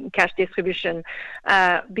than cash distribution,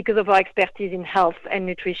 because of our expertise in health and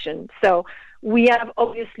nutrition. So we have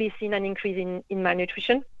obviously seen an increase in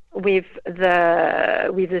malnutrition with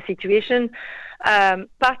the situation,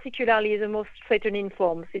 particularly the most threatening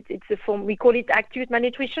forms. It's a form, we call it acute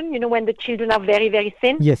malnutrition, when the children are very, very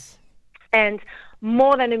thin. Yes. And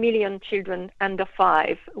more than 1 million children under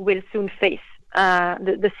 5 will soon face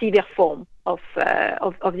the severe form of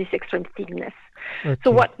this extreme thinness. Okay.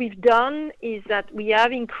 So what we've done is that we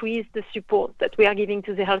have increased the support that we are giving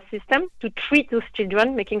to the health system to treat those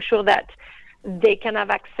children, making sure that they can have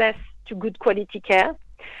access to good quality care.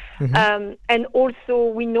 And also,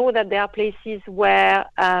 we know that there are places where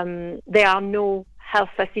there are no health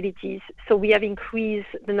facilities, so we have increased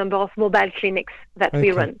the number of mobile clinics that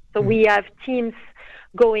we run. So we have teams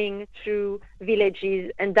going to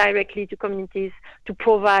villages and directly to communities to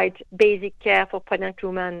provide basic care for pregnant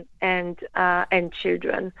women and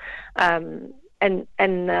children, and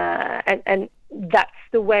that's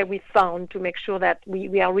the way we found to make sure that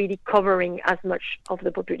we are really covering as much of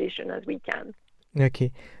the population as we can.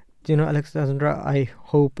 Okay. Alexandra, I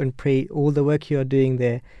hope and pray all the work you are doing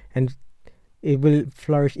there, and it will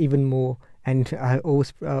flourish even more. And I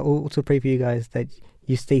also pray for you guys that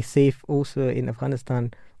you stay safe also in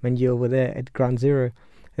Afghanistan when you're over there at Ground Zero.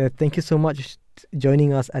 Thank you so much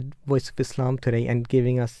joining us at Voice of Islam today and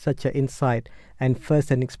giving us such an insight and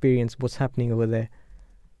first-hand experience what's happening over there.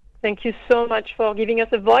 Thank you so much for giving us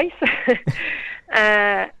a voice.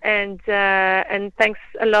 And thanks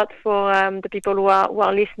a lot for the people who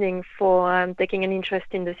are listening for taking an interest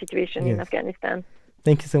in the situation in Afghanistan.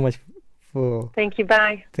 Thank you so much Thank you.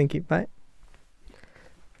 Bye. Thank you. Bye.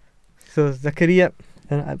 So Zakaria,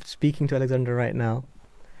 and I'm speaking to Alexandra right now.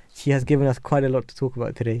 She has given us quite a lot to talk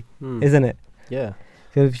about today, isn't it? Yeah.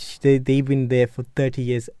 So they've been there for 30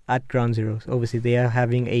 years at Ground Zero. So obviously, they are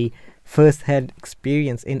having a first-hand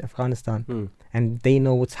experience in Afghanistan, and they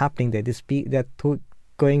know what's happening there. They're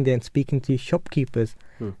going there and speaking to shopkeepers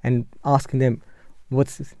and asking them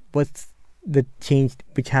what's the change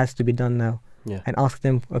which has to be done now, and ask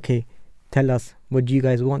them, okay, tell us, what do you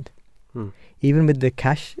guys want? Even with the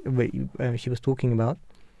cash she was talking about,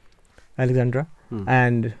 Alexandra,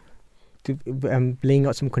 and laying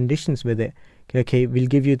out some conditions with it. Okay, we'll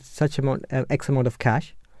give you such amount, X amount of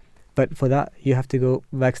cash, but for that you have to go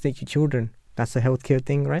vaccinate your children. That's a healthcare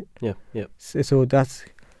thing, right? Yeah. So that's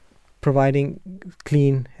providing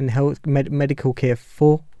clean and medical care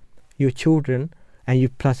for your children, and you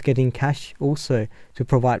plus getting cash also to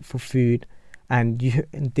provide for food, and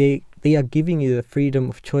they are giving you the freedom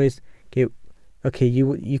of choice. Okay,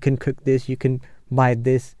 you can cook this, you can buy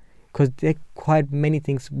this, because there are quite many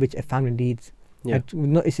things which a family needs.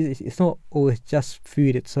 It's not always just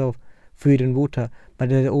food itself, food and water, but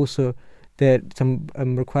there are some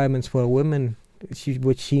requirements for a woman,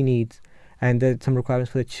 what she needs, and there are some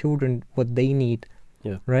requirements for the children, what they need.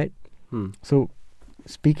 Right? So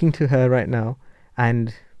speaking to her right now,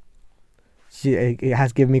 and it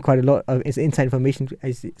has given me quite a lot of inside information.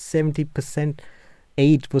 70%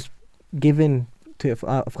 aid was given to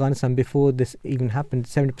Afghanistan before this even happened.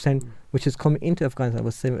 70% which is coming into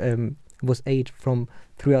Afghanistan was aid from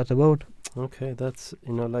throughout the world. Okay, that's,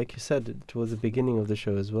 like you said, it was the beginning of the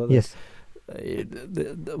show as well. Yes.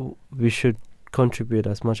 We should contribute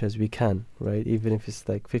as much as we can, right? Even if it's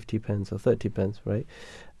like 50 pence or 30 pence, right?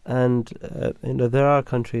 And there are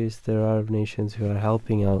countries, there are nations who are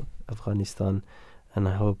helping out Afghanistan, and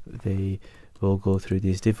I hope they will go through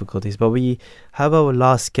these difficulties. But we have our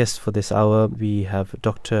last guest for this hour. We have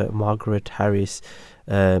Dr. Margaret Harris,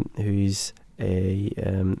 who is a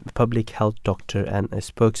public health doctor and a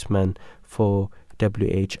spokesman for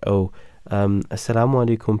WHO. Assalamu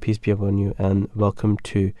alaikum, peace be upon you, and welcome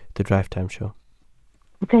to the Drive Time Show.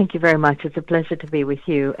 Thank you very much. It's a pleasure to be with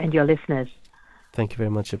you and your listeners. Thank you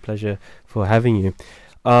very much. A pleasure for having you.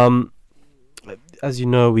 As you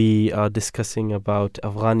know, we are discussing about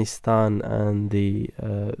Afghanistan and the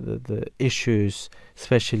issues,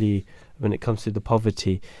 especially when it comes to the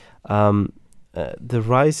poverty. The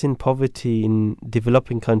rise in poverty in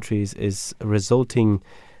developing countries is resulting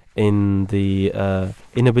in the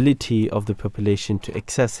inability of the population to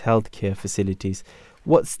access healthcare facilities.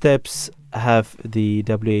 What steps have the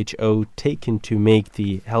WHO taken to make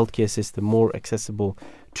the healthcare system more accessible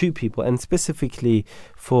to people, and specifically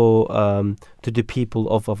for to the people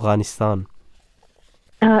of Afghanistan?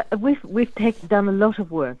 We've done a lot of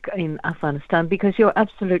work in Afghanistan, because you're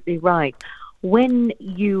absolutely right. When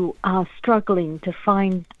you are struggling to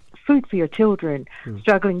find food for your children,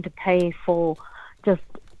 struggling to pay for just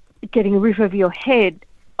getting a roof over your head,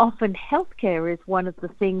 often healthcare is one of the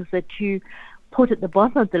things that you put at the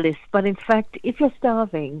bottom of the list. But in fact, if you're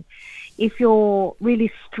starving, if you're really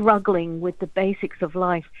struggling with the basics of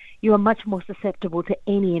life, you are much more susceptible to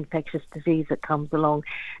any infectious disease that comes along.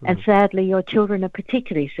 And sadly, your children are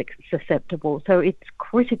particularly susceptible. So it's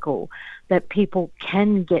critical that people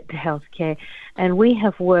can get to healthcare. And we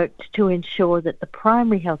have worked to ensure that the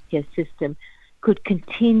primary healthcare system could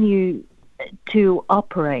continue to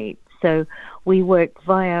operate. So we worked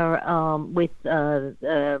via with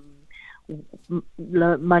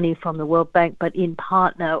money from the World Bank, but in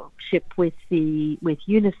partnership with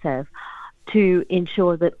UNICEF, to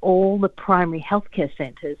ensure that all the primary healthcare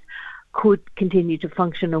centres could continue to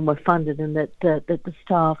function and were funded, and that the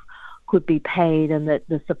staff could be paid, and that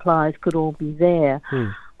the supplies could all be there.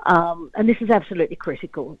 And this is absolutely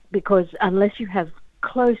critical, because unless you have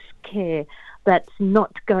close care that's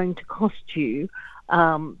not going to cost you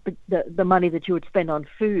the money that you would spend on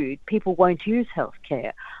food, people won't use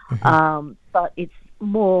healthcare. But it's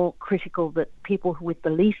more critical that people with the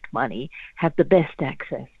least money have the best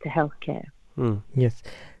access to healthcare. Yes.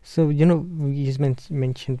 So, you just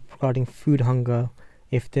mentioned regarding food hunger.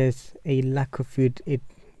 If there's a lack of food,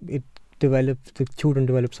 the children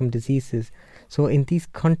develop some diseases. So in these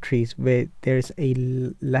countries where there's a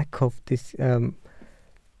lack of this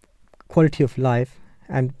quality of life,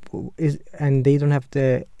 and they don't have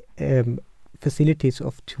the facilities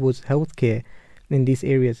towards healthcare in these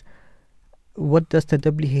areas, what does the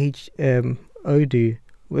WHO do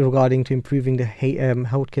regarding to improving the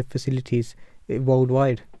healthcare facilities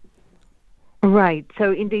worldwide? Right.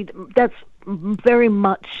 So indeed, that's very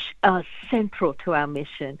much central to our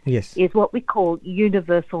mission. Yes. Is what we call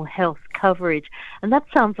universal health coverage, and that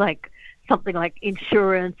sounds like something like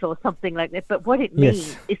insurance or something like that. But what it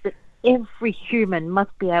means is that every human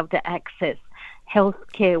must be able to access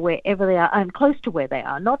healthcare wherever they are and close to where they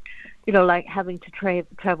are. Not, like having to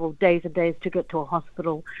travel days and days to get to a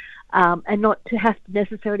hospital, and not to have to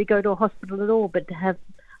necessarily go to a hospital at all, but to have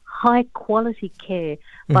high quality care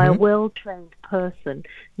by a well-trained person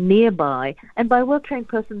nearby, and by a well-trained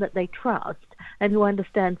person that they trust and who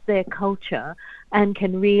understands their culture and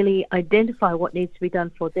can really identify what needs to be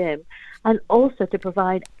done for them, and also to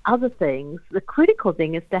provide other things. The critical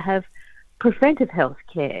thing is to have preventive health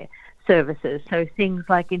care services, so things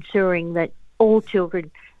like ensuring that all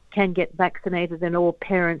children can get vaccinated and all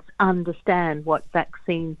parents understand what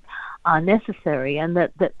vaccines are necessary, and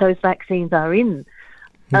that those vaccines are in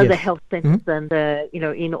the health centers and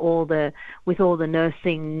in with all the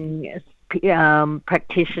nursing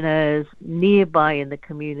practitioners nearby in the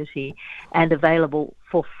community and available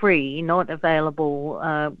for free, not available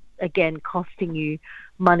again costing you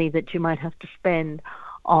money that you might have to spend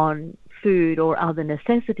on food or other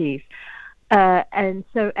necessities. And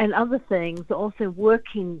other things, also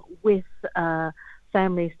working with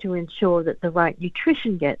families to ensure that the right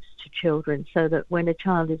nutrition gets to children, so that when a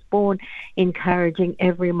child is born, encouraging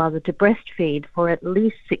every mother to breastfeed for at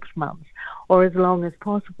least 6 months or as long as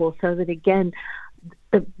possible, so that again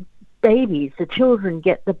the babies, the children,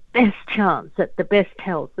 get the best chance at the best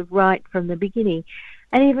health right from the beginning.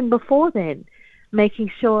 And even before then, making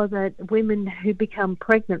sure that women who become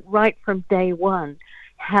pregnant right from day one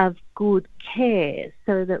have good care,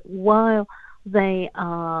 so that while they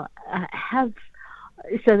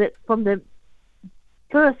so that from the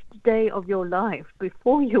first day of your life,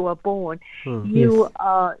 before you are born, you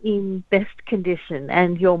are in best condition,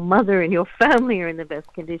 and your mother and your family are in the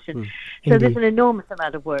best condition. So there's an enormous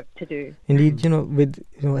amount of work to do. Indeed,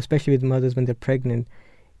 especially with mothers when they're pregnant,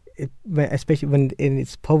 especially when in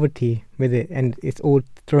its poverty with it, and it's all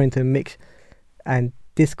thrown into a mix, and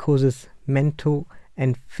this causes mental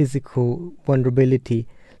and physical vulnerability.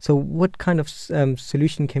 So what kind of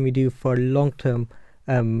solution can we do for a long-term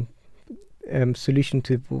solution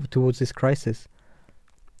towards this crisis?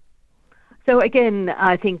 So again,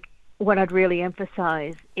 I think what I'd really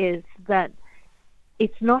emphasize is that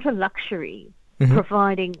it's not a luxury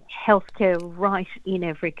providing healthcare right in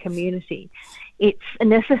every community. It's a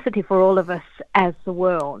necessity for all of us as the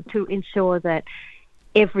world to ensure that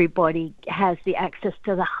everybody has the access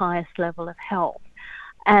to the highest level of health.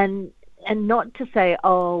 And not to say,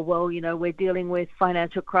 we're dealing with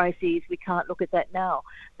financial crises, we can't look at that now.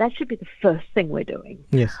 That should be the first thing we're doing.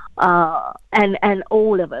 Yes. And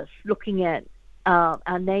all of us looking at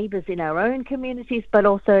our neighbours in our own communities, but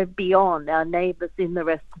also beyond, our neighbours in the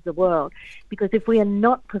rest of the world. Because if we are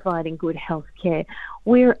not providing good health care,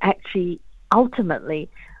 we're actually ultimately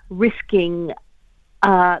risking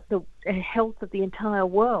the health of the entire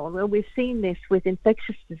world. Well, we've seen this with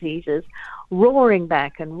infectious diseases roaring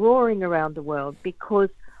back and roaring around the world because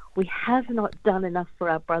we have not done enough for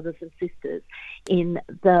our brothers and sisters in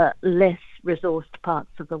the less resourced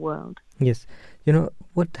parts of the world. Yes.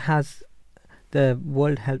 What has the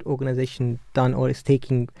World Health Organization done, or is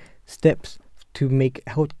taking steps to make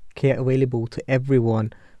health care available to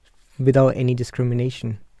everyone without any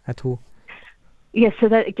discrimination at all? Yes, so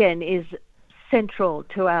that again is central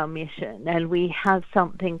to our mission, and we have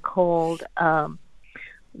something called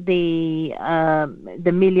the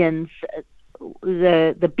millions,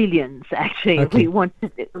 the billions. Actually, Okay.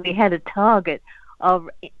 we had a target of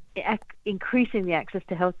increasing the access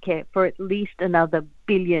to healthcare for at least another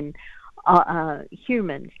billion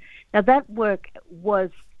humans. Now that work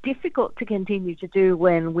was difficult to continue to do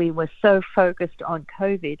when we were so focused on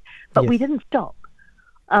COVID, but we didn't stop.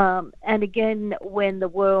 And again, when the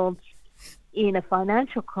world's in a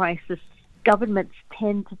financial crisis, governments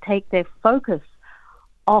tend to take their focus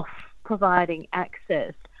off providing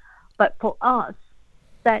access. But for us,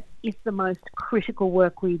 that is the most critical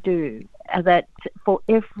work we do. That for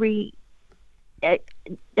every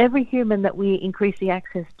human that we increase the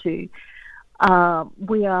access to,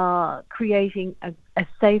 we are creating a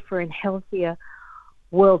safer and healthier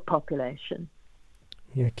world population.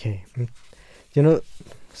 Okay.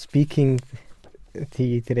 Speaking to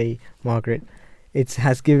you today, Margaret, it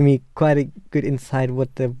has given me quite a good insight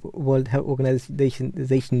what the World Health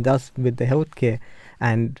Organization does with the healthcare,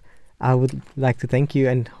 and I would like to thank you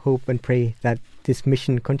and hope and pray that this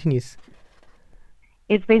mission continues.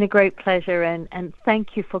 It's been a great pleasure, and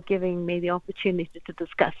thank you for giving me the opportunity to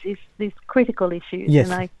discuss these critical issues. Yes.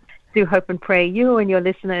 And I do hope and pray you and your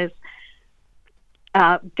listeners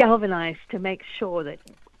are galvanized to make sure that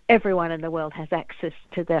everyone in the world has access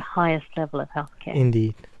to the highest level of healthcare.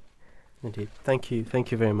 Indeed. Thank you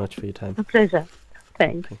very much for your time. A pleasure.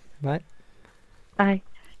 Thanks. Bye. Bye.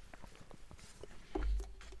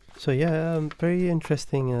 So very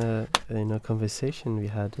interesting, conversation we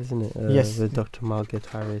had, isn't it? Yes. With Dr. Margaret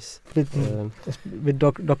Harris. With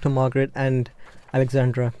Dr. Margaret and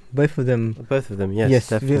Alexandra, both of them. Yes,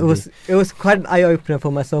 definitely. It was quite an eye opener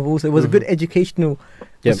for myself. Also, it was a good educational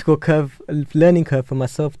learning curve for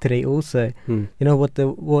myself today. Also, you know what the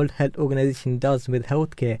World Health Organization does with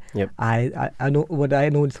healthcare. Yep. I know what I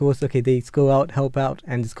noticed was they just go out, help out,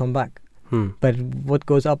 and just come back. But what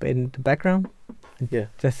goes up in the background? Yeah,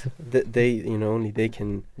 only they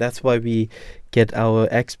can. That's why we get our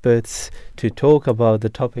experts to talk about the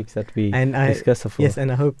topics that we discuss. Yes,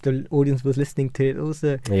 and I hope the audience was listening to it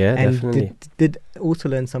also. Yeah, and definitely. Did also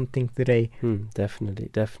learn something today.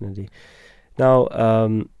 Definitely. Now,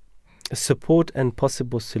 support and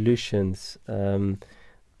possible solutions. What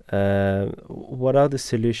are the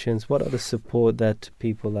solutions? What are the support that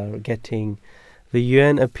people are getting? The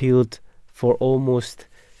UN appealed for almost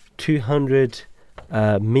 $200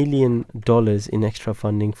 million in extra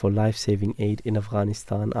funding for life-saving aid in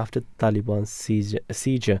Afghanistan after Taliban's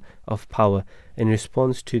seizure of power. In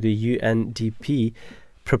response to the UNDP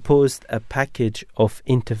proposed a package of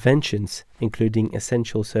interventions, including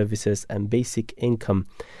essential services and basic income,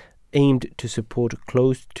 aimed to support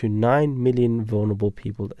close to 9 million vulnerable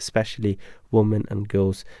people, especially women and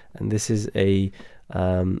girls. And this is a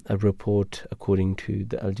report according to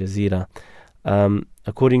the Al Jazeera.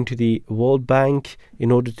 According to the World Bank,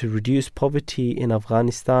 in order to reduce poverty in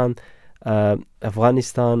Afghanistan,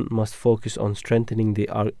 Afghanistan must focus on strengthening the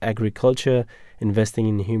agriculture, investing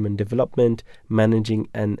in human development, managing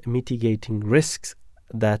and mitigating risks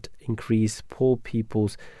that increase poor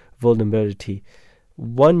people's vulnerability.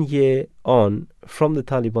 1 year on from the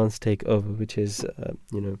Taliban's takeover, which is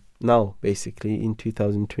now basically in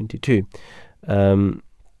 2022,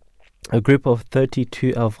 a group of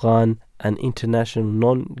 32 Afghan and international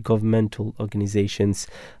non-governmental organizations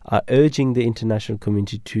are urging the international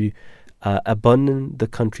community to abandon the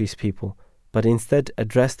country's people, but instead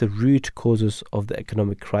address the root causes of the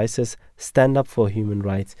economic crisis, stand up for human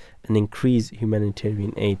rights, and increase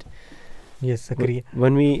humanitarian aid. Yes, agree.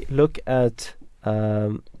 When we look at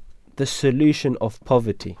the solution of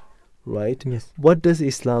poverty, right? Yes. What does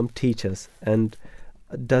Islam teach us? And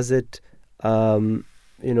does it...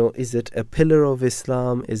 is it a pillar of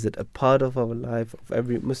Islam? Is it a part of our life, of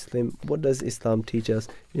every Muslim? What does Islam teach us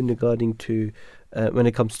in regarding to when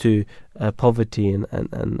it comes to poverty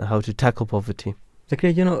and how to tackle poverty?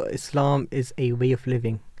 Zakaria, Islam is a way of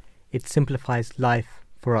living. It simplifies life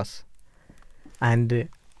for us. And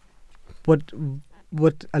what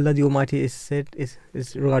Allah the Almighty has said is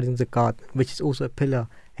regarding zakat, which is also a pillar.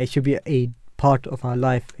 It should be a part of our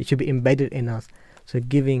life. It should be embedded in us. So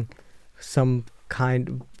giving some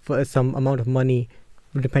amount of money,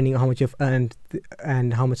 depending on how much you've earned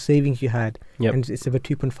and how much savings you had. Yep. And it's about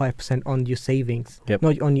 2.5% on your savings, yep.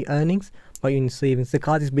 Not on your earnings, but on your savings.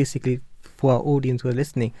 Zakat is basically, for our audience who are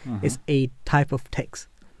listening, it's a type of tax.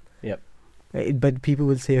 Yep. But people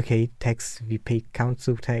will say, okay, tax, we pay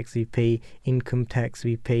council tax, we pay income tax,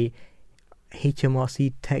 we pay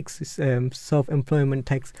HMRC tax, self-employment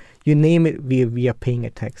tax, you name it, we are paying a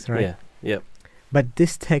tax, right? Yeah. Yep. But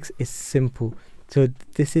this tax is simple. So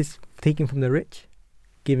this is taking from the rich,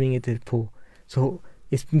 giving it to the poor. So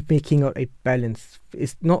it's making out a balance.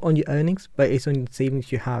 It's not on your earnings, but it's on the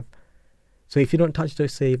savings you have. So if you don't touch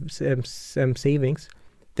those savings,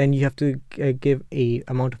 then you have to give X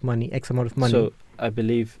amount of money. So I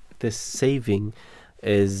believe this saving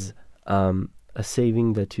is a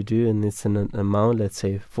saving that you do, and it's an amount, let's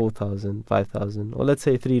say 4,000, 5,000, or let's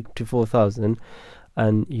say 3,000 to 4,000,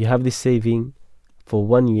 and you have this saving for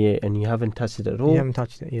 1 year and you haven't touched it at all. You haven't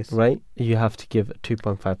touched it, yes. Right? You have to give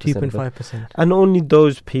 2.5%. 2.5%. And only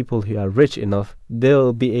those people who are rich enough,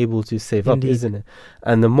 they'll be able to save up, isn't it?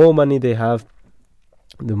 And the more money they have,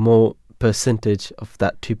 the more percentage of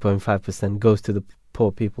that 2.5% goes to the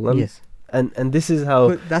poor people. And yes. And this is how...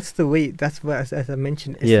 But that's the way, that's why, as I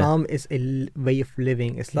mentioned, Islam is a way of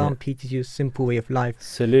living. Islam teaches you a simple way of life.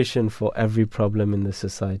 Solution for every problem in the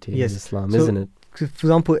society is Islam, isn't it? For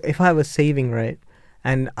example, if I have a saving, right,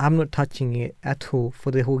 and I'm not touching it at all for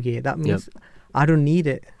the whole year, that means I don't need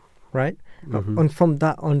it, right? And from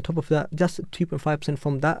that, on top of that, just 2.5%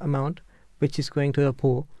 from that amount, which is going to the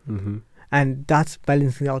poor, and that's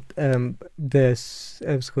balancing out your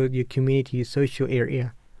community, your social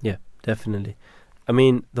area. Yeah, definitely. I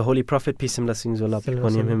mean, the Holy Prophet, peace and blessings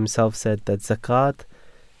upon him, himself said that zakat,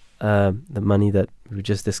 the money that we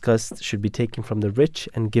just discussed, should be taken from the rich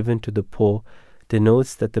and given to the poor,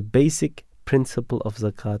 denotes that the basic principle of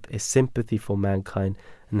zakat is sympathy for mankind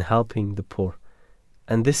and helping the poor.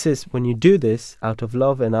 And this is, when you do this out of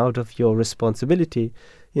love and out of your responsibility,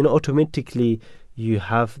 automatically you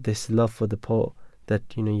have this love for the poor, that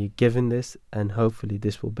you're given this, and hopefully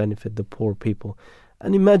this will benefit the poor people.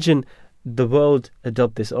 And imagine the world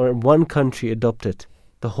adopt this, or one country adopt it,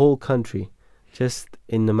 the whole country, just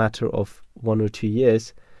in a matter of 1 or 2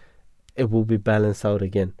 years, it will be balanced out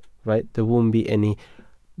again, right? There won't be any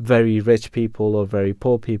very rich people or very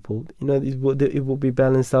poor people. It will be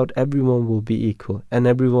balanced out. Everyone will be equal, and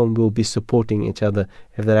everyone will be supporting each other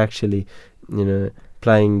if they're actually,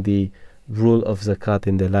 applying the rule of zakat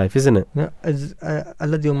in their life, isn't it? Yeah, as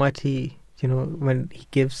Allah the Almighty, when He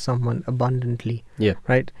gives someone abundantly,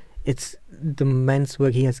 right? It's the immense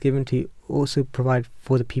work He has given to also provide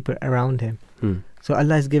for the people around him. So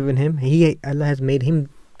Allah has given him. Allah has made him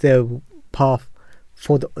the path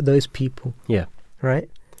for those people. Yeah. Right.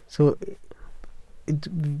 So,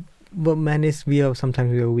 what man is, we are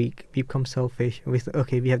weak. We become selfish. We say,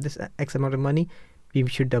 okay, we have this X amount of money. We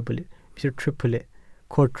should double it. We should triple it,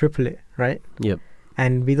 quadruple it. Right. Yep.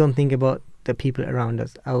 And we don't think about the people around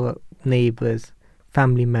us, our neighbors,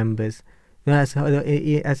 family members. As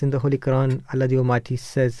in the Holy Quran, Allah the Almighty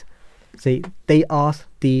says, they ask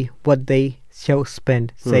thee what they shall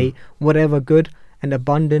spend. Say, whatever good and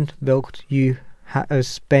abundant wealth you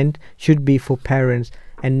spend should be for parents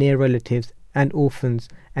and near relatives and orphans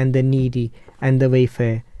and the needy and the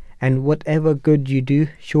wayfarer. And whatever good you do,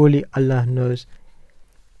 surely Allah knows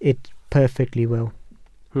it perfectly well.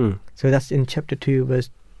 So that's in chapter 2, verse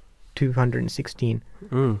 216.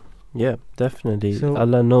 Yeah, definitely. So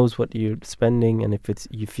Allah knows what you're spending, and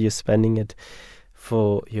if you're spending it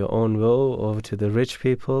for your own will or to the rich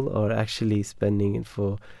people, or actually spending it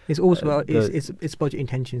for... It's also about it's about your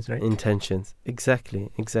intentions, right? Intentions, exactly.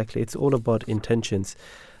 It's all about intentions.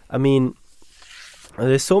 I mean,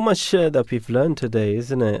 there's so much that we've learned today,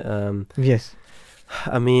 isn't it? Yes.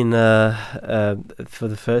 I mean, for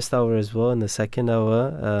the first hour as well, and the second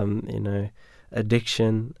hour,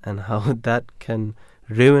 addiction and how that can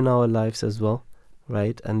ruin our lives as well,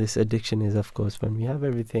 right? And this addiction is, of course, when we have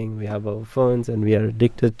everything, we have our phones, and we are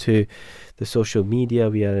addicted to the social media,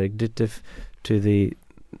 we are addicted to the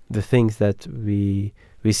things that we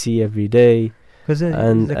see every day.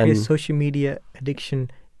 Because social media addiction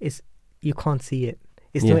is, you can't see it.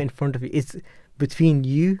 It's not in front of you. It's between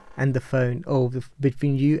you and the phone, or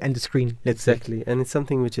between you and the screen. Exactly. And it's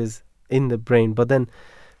something which is in the brain. But then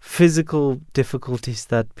physical difficulties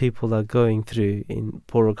that people are going through in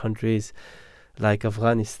poorer countries like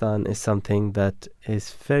Afghanistan is something that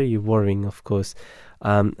is very worrying, of course.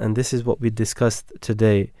 And this is what we discussed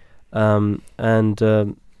today. We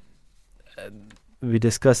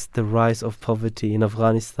discussed the rise of poverty in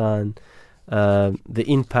Afghanistan, the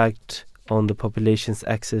impact on the population's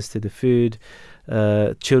access to the food,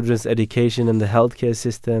 children's education and the healthcare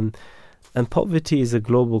system. And poverty is a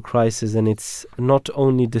global crisis, and it's not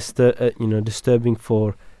only disturbing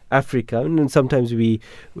for Africa. And sometimes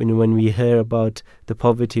when we hear about the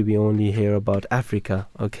poverty, we only hear about Africa.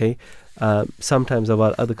 Okay, sometimes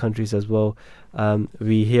about other countries as well.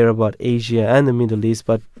 We hear about Asia and the Middle East,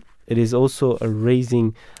 but it is also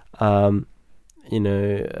raising, a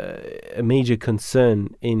major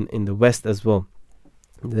concern in the West as well.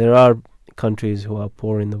 There are countries who are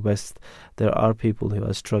poor in the West. There are people who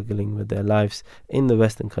are struggling with their lives in the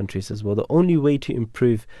Western countries as well. The only way to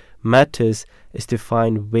improve matters is to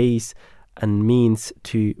find ways and means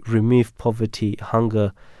to remove poverty,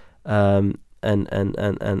 hunger, and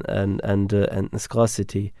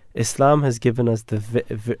scarcity. Islam has given us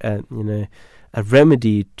a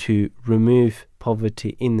remedy to remove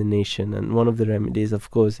poverty in the nation, and one of the remedies, of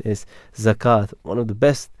course, is zakat, one of the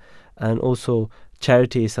best. And also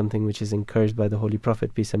charity is something which is encouraged by the Holy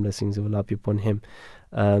Prophet, peace and blessings of Allah be upon him,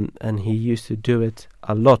 and he used to do it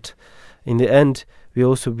a lot. In the end, we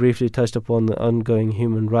also briefly touched upon the ongoing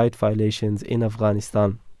human rights violations in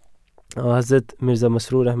Afghanistan. Hazrat Mirza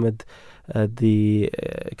Masroor Ahmad, the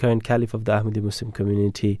current Caliph of the Ahmadi Muslim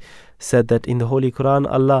community, said that in the Holy Quran,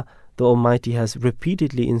 Allah the Almighty has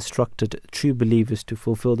repeatedly instructed true believers to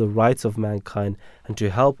fulfill the rights of mankind and to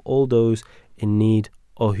help all those in need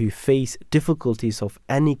or who face difficulties of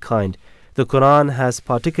any kind. The Quran has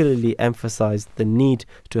particularly emphasized the need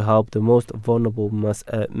to help the most vulnerable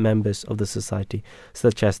members of the society,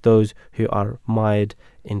 such as those who are mired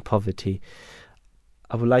in poverty.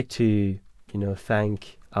 I would like to,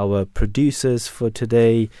 thank our producers for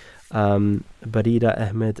today, Barida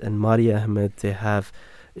Ahmed and Maria Ahmed. They have,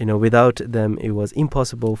 without them, it was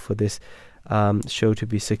impossible for this show to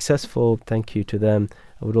be successful. Thank you to them.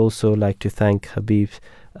 I would also like to thank Habib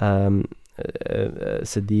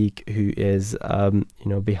Sadiq, who is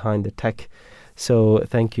behind the tech. So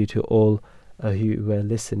thank you to all who were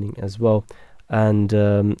listening as well. and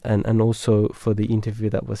also for the interview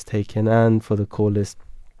that was taken and for the call list.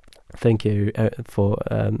 Thank you for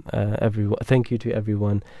everyone. Thank you to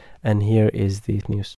everyone. And here is the news.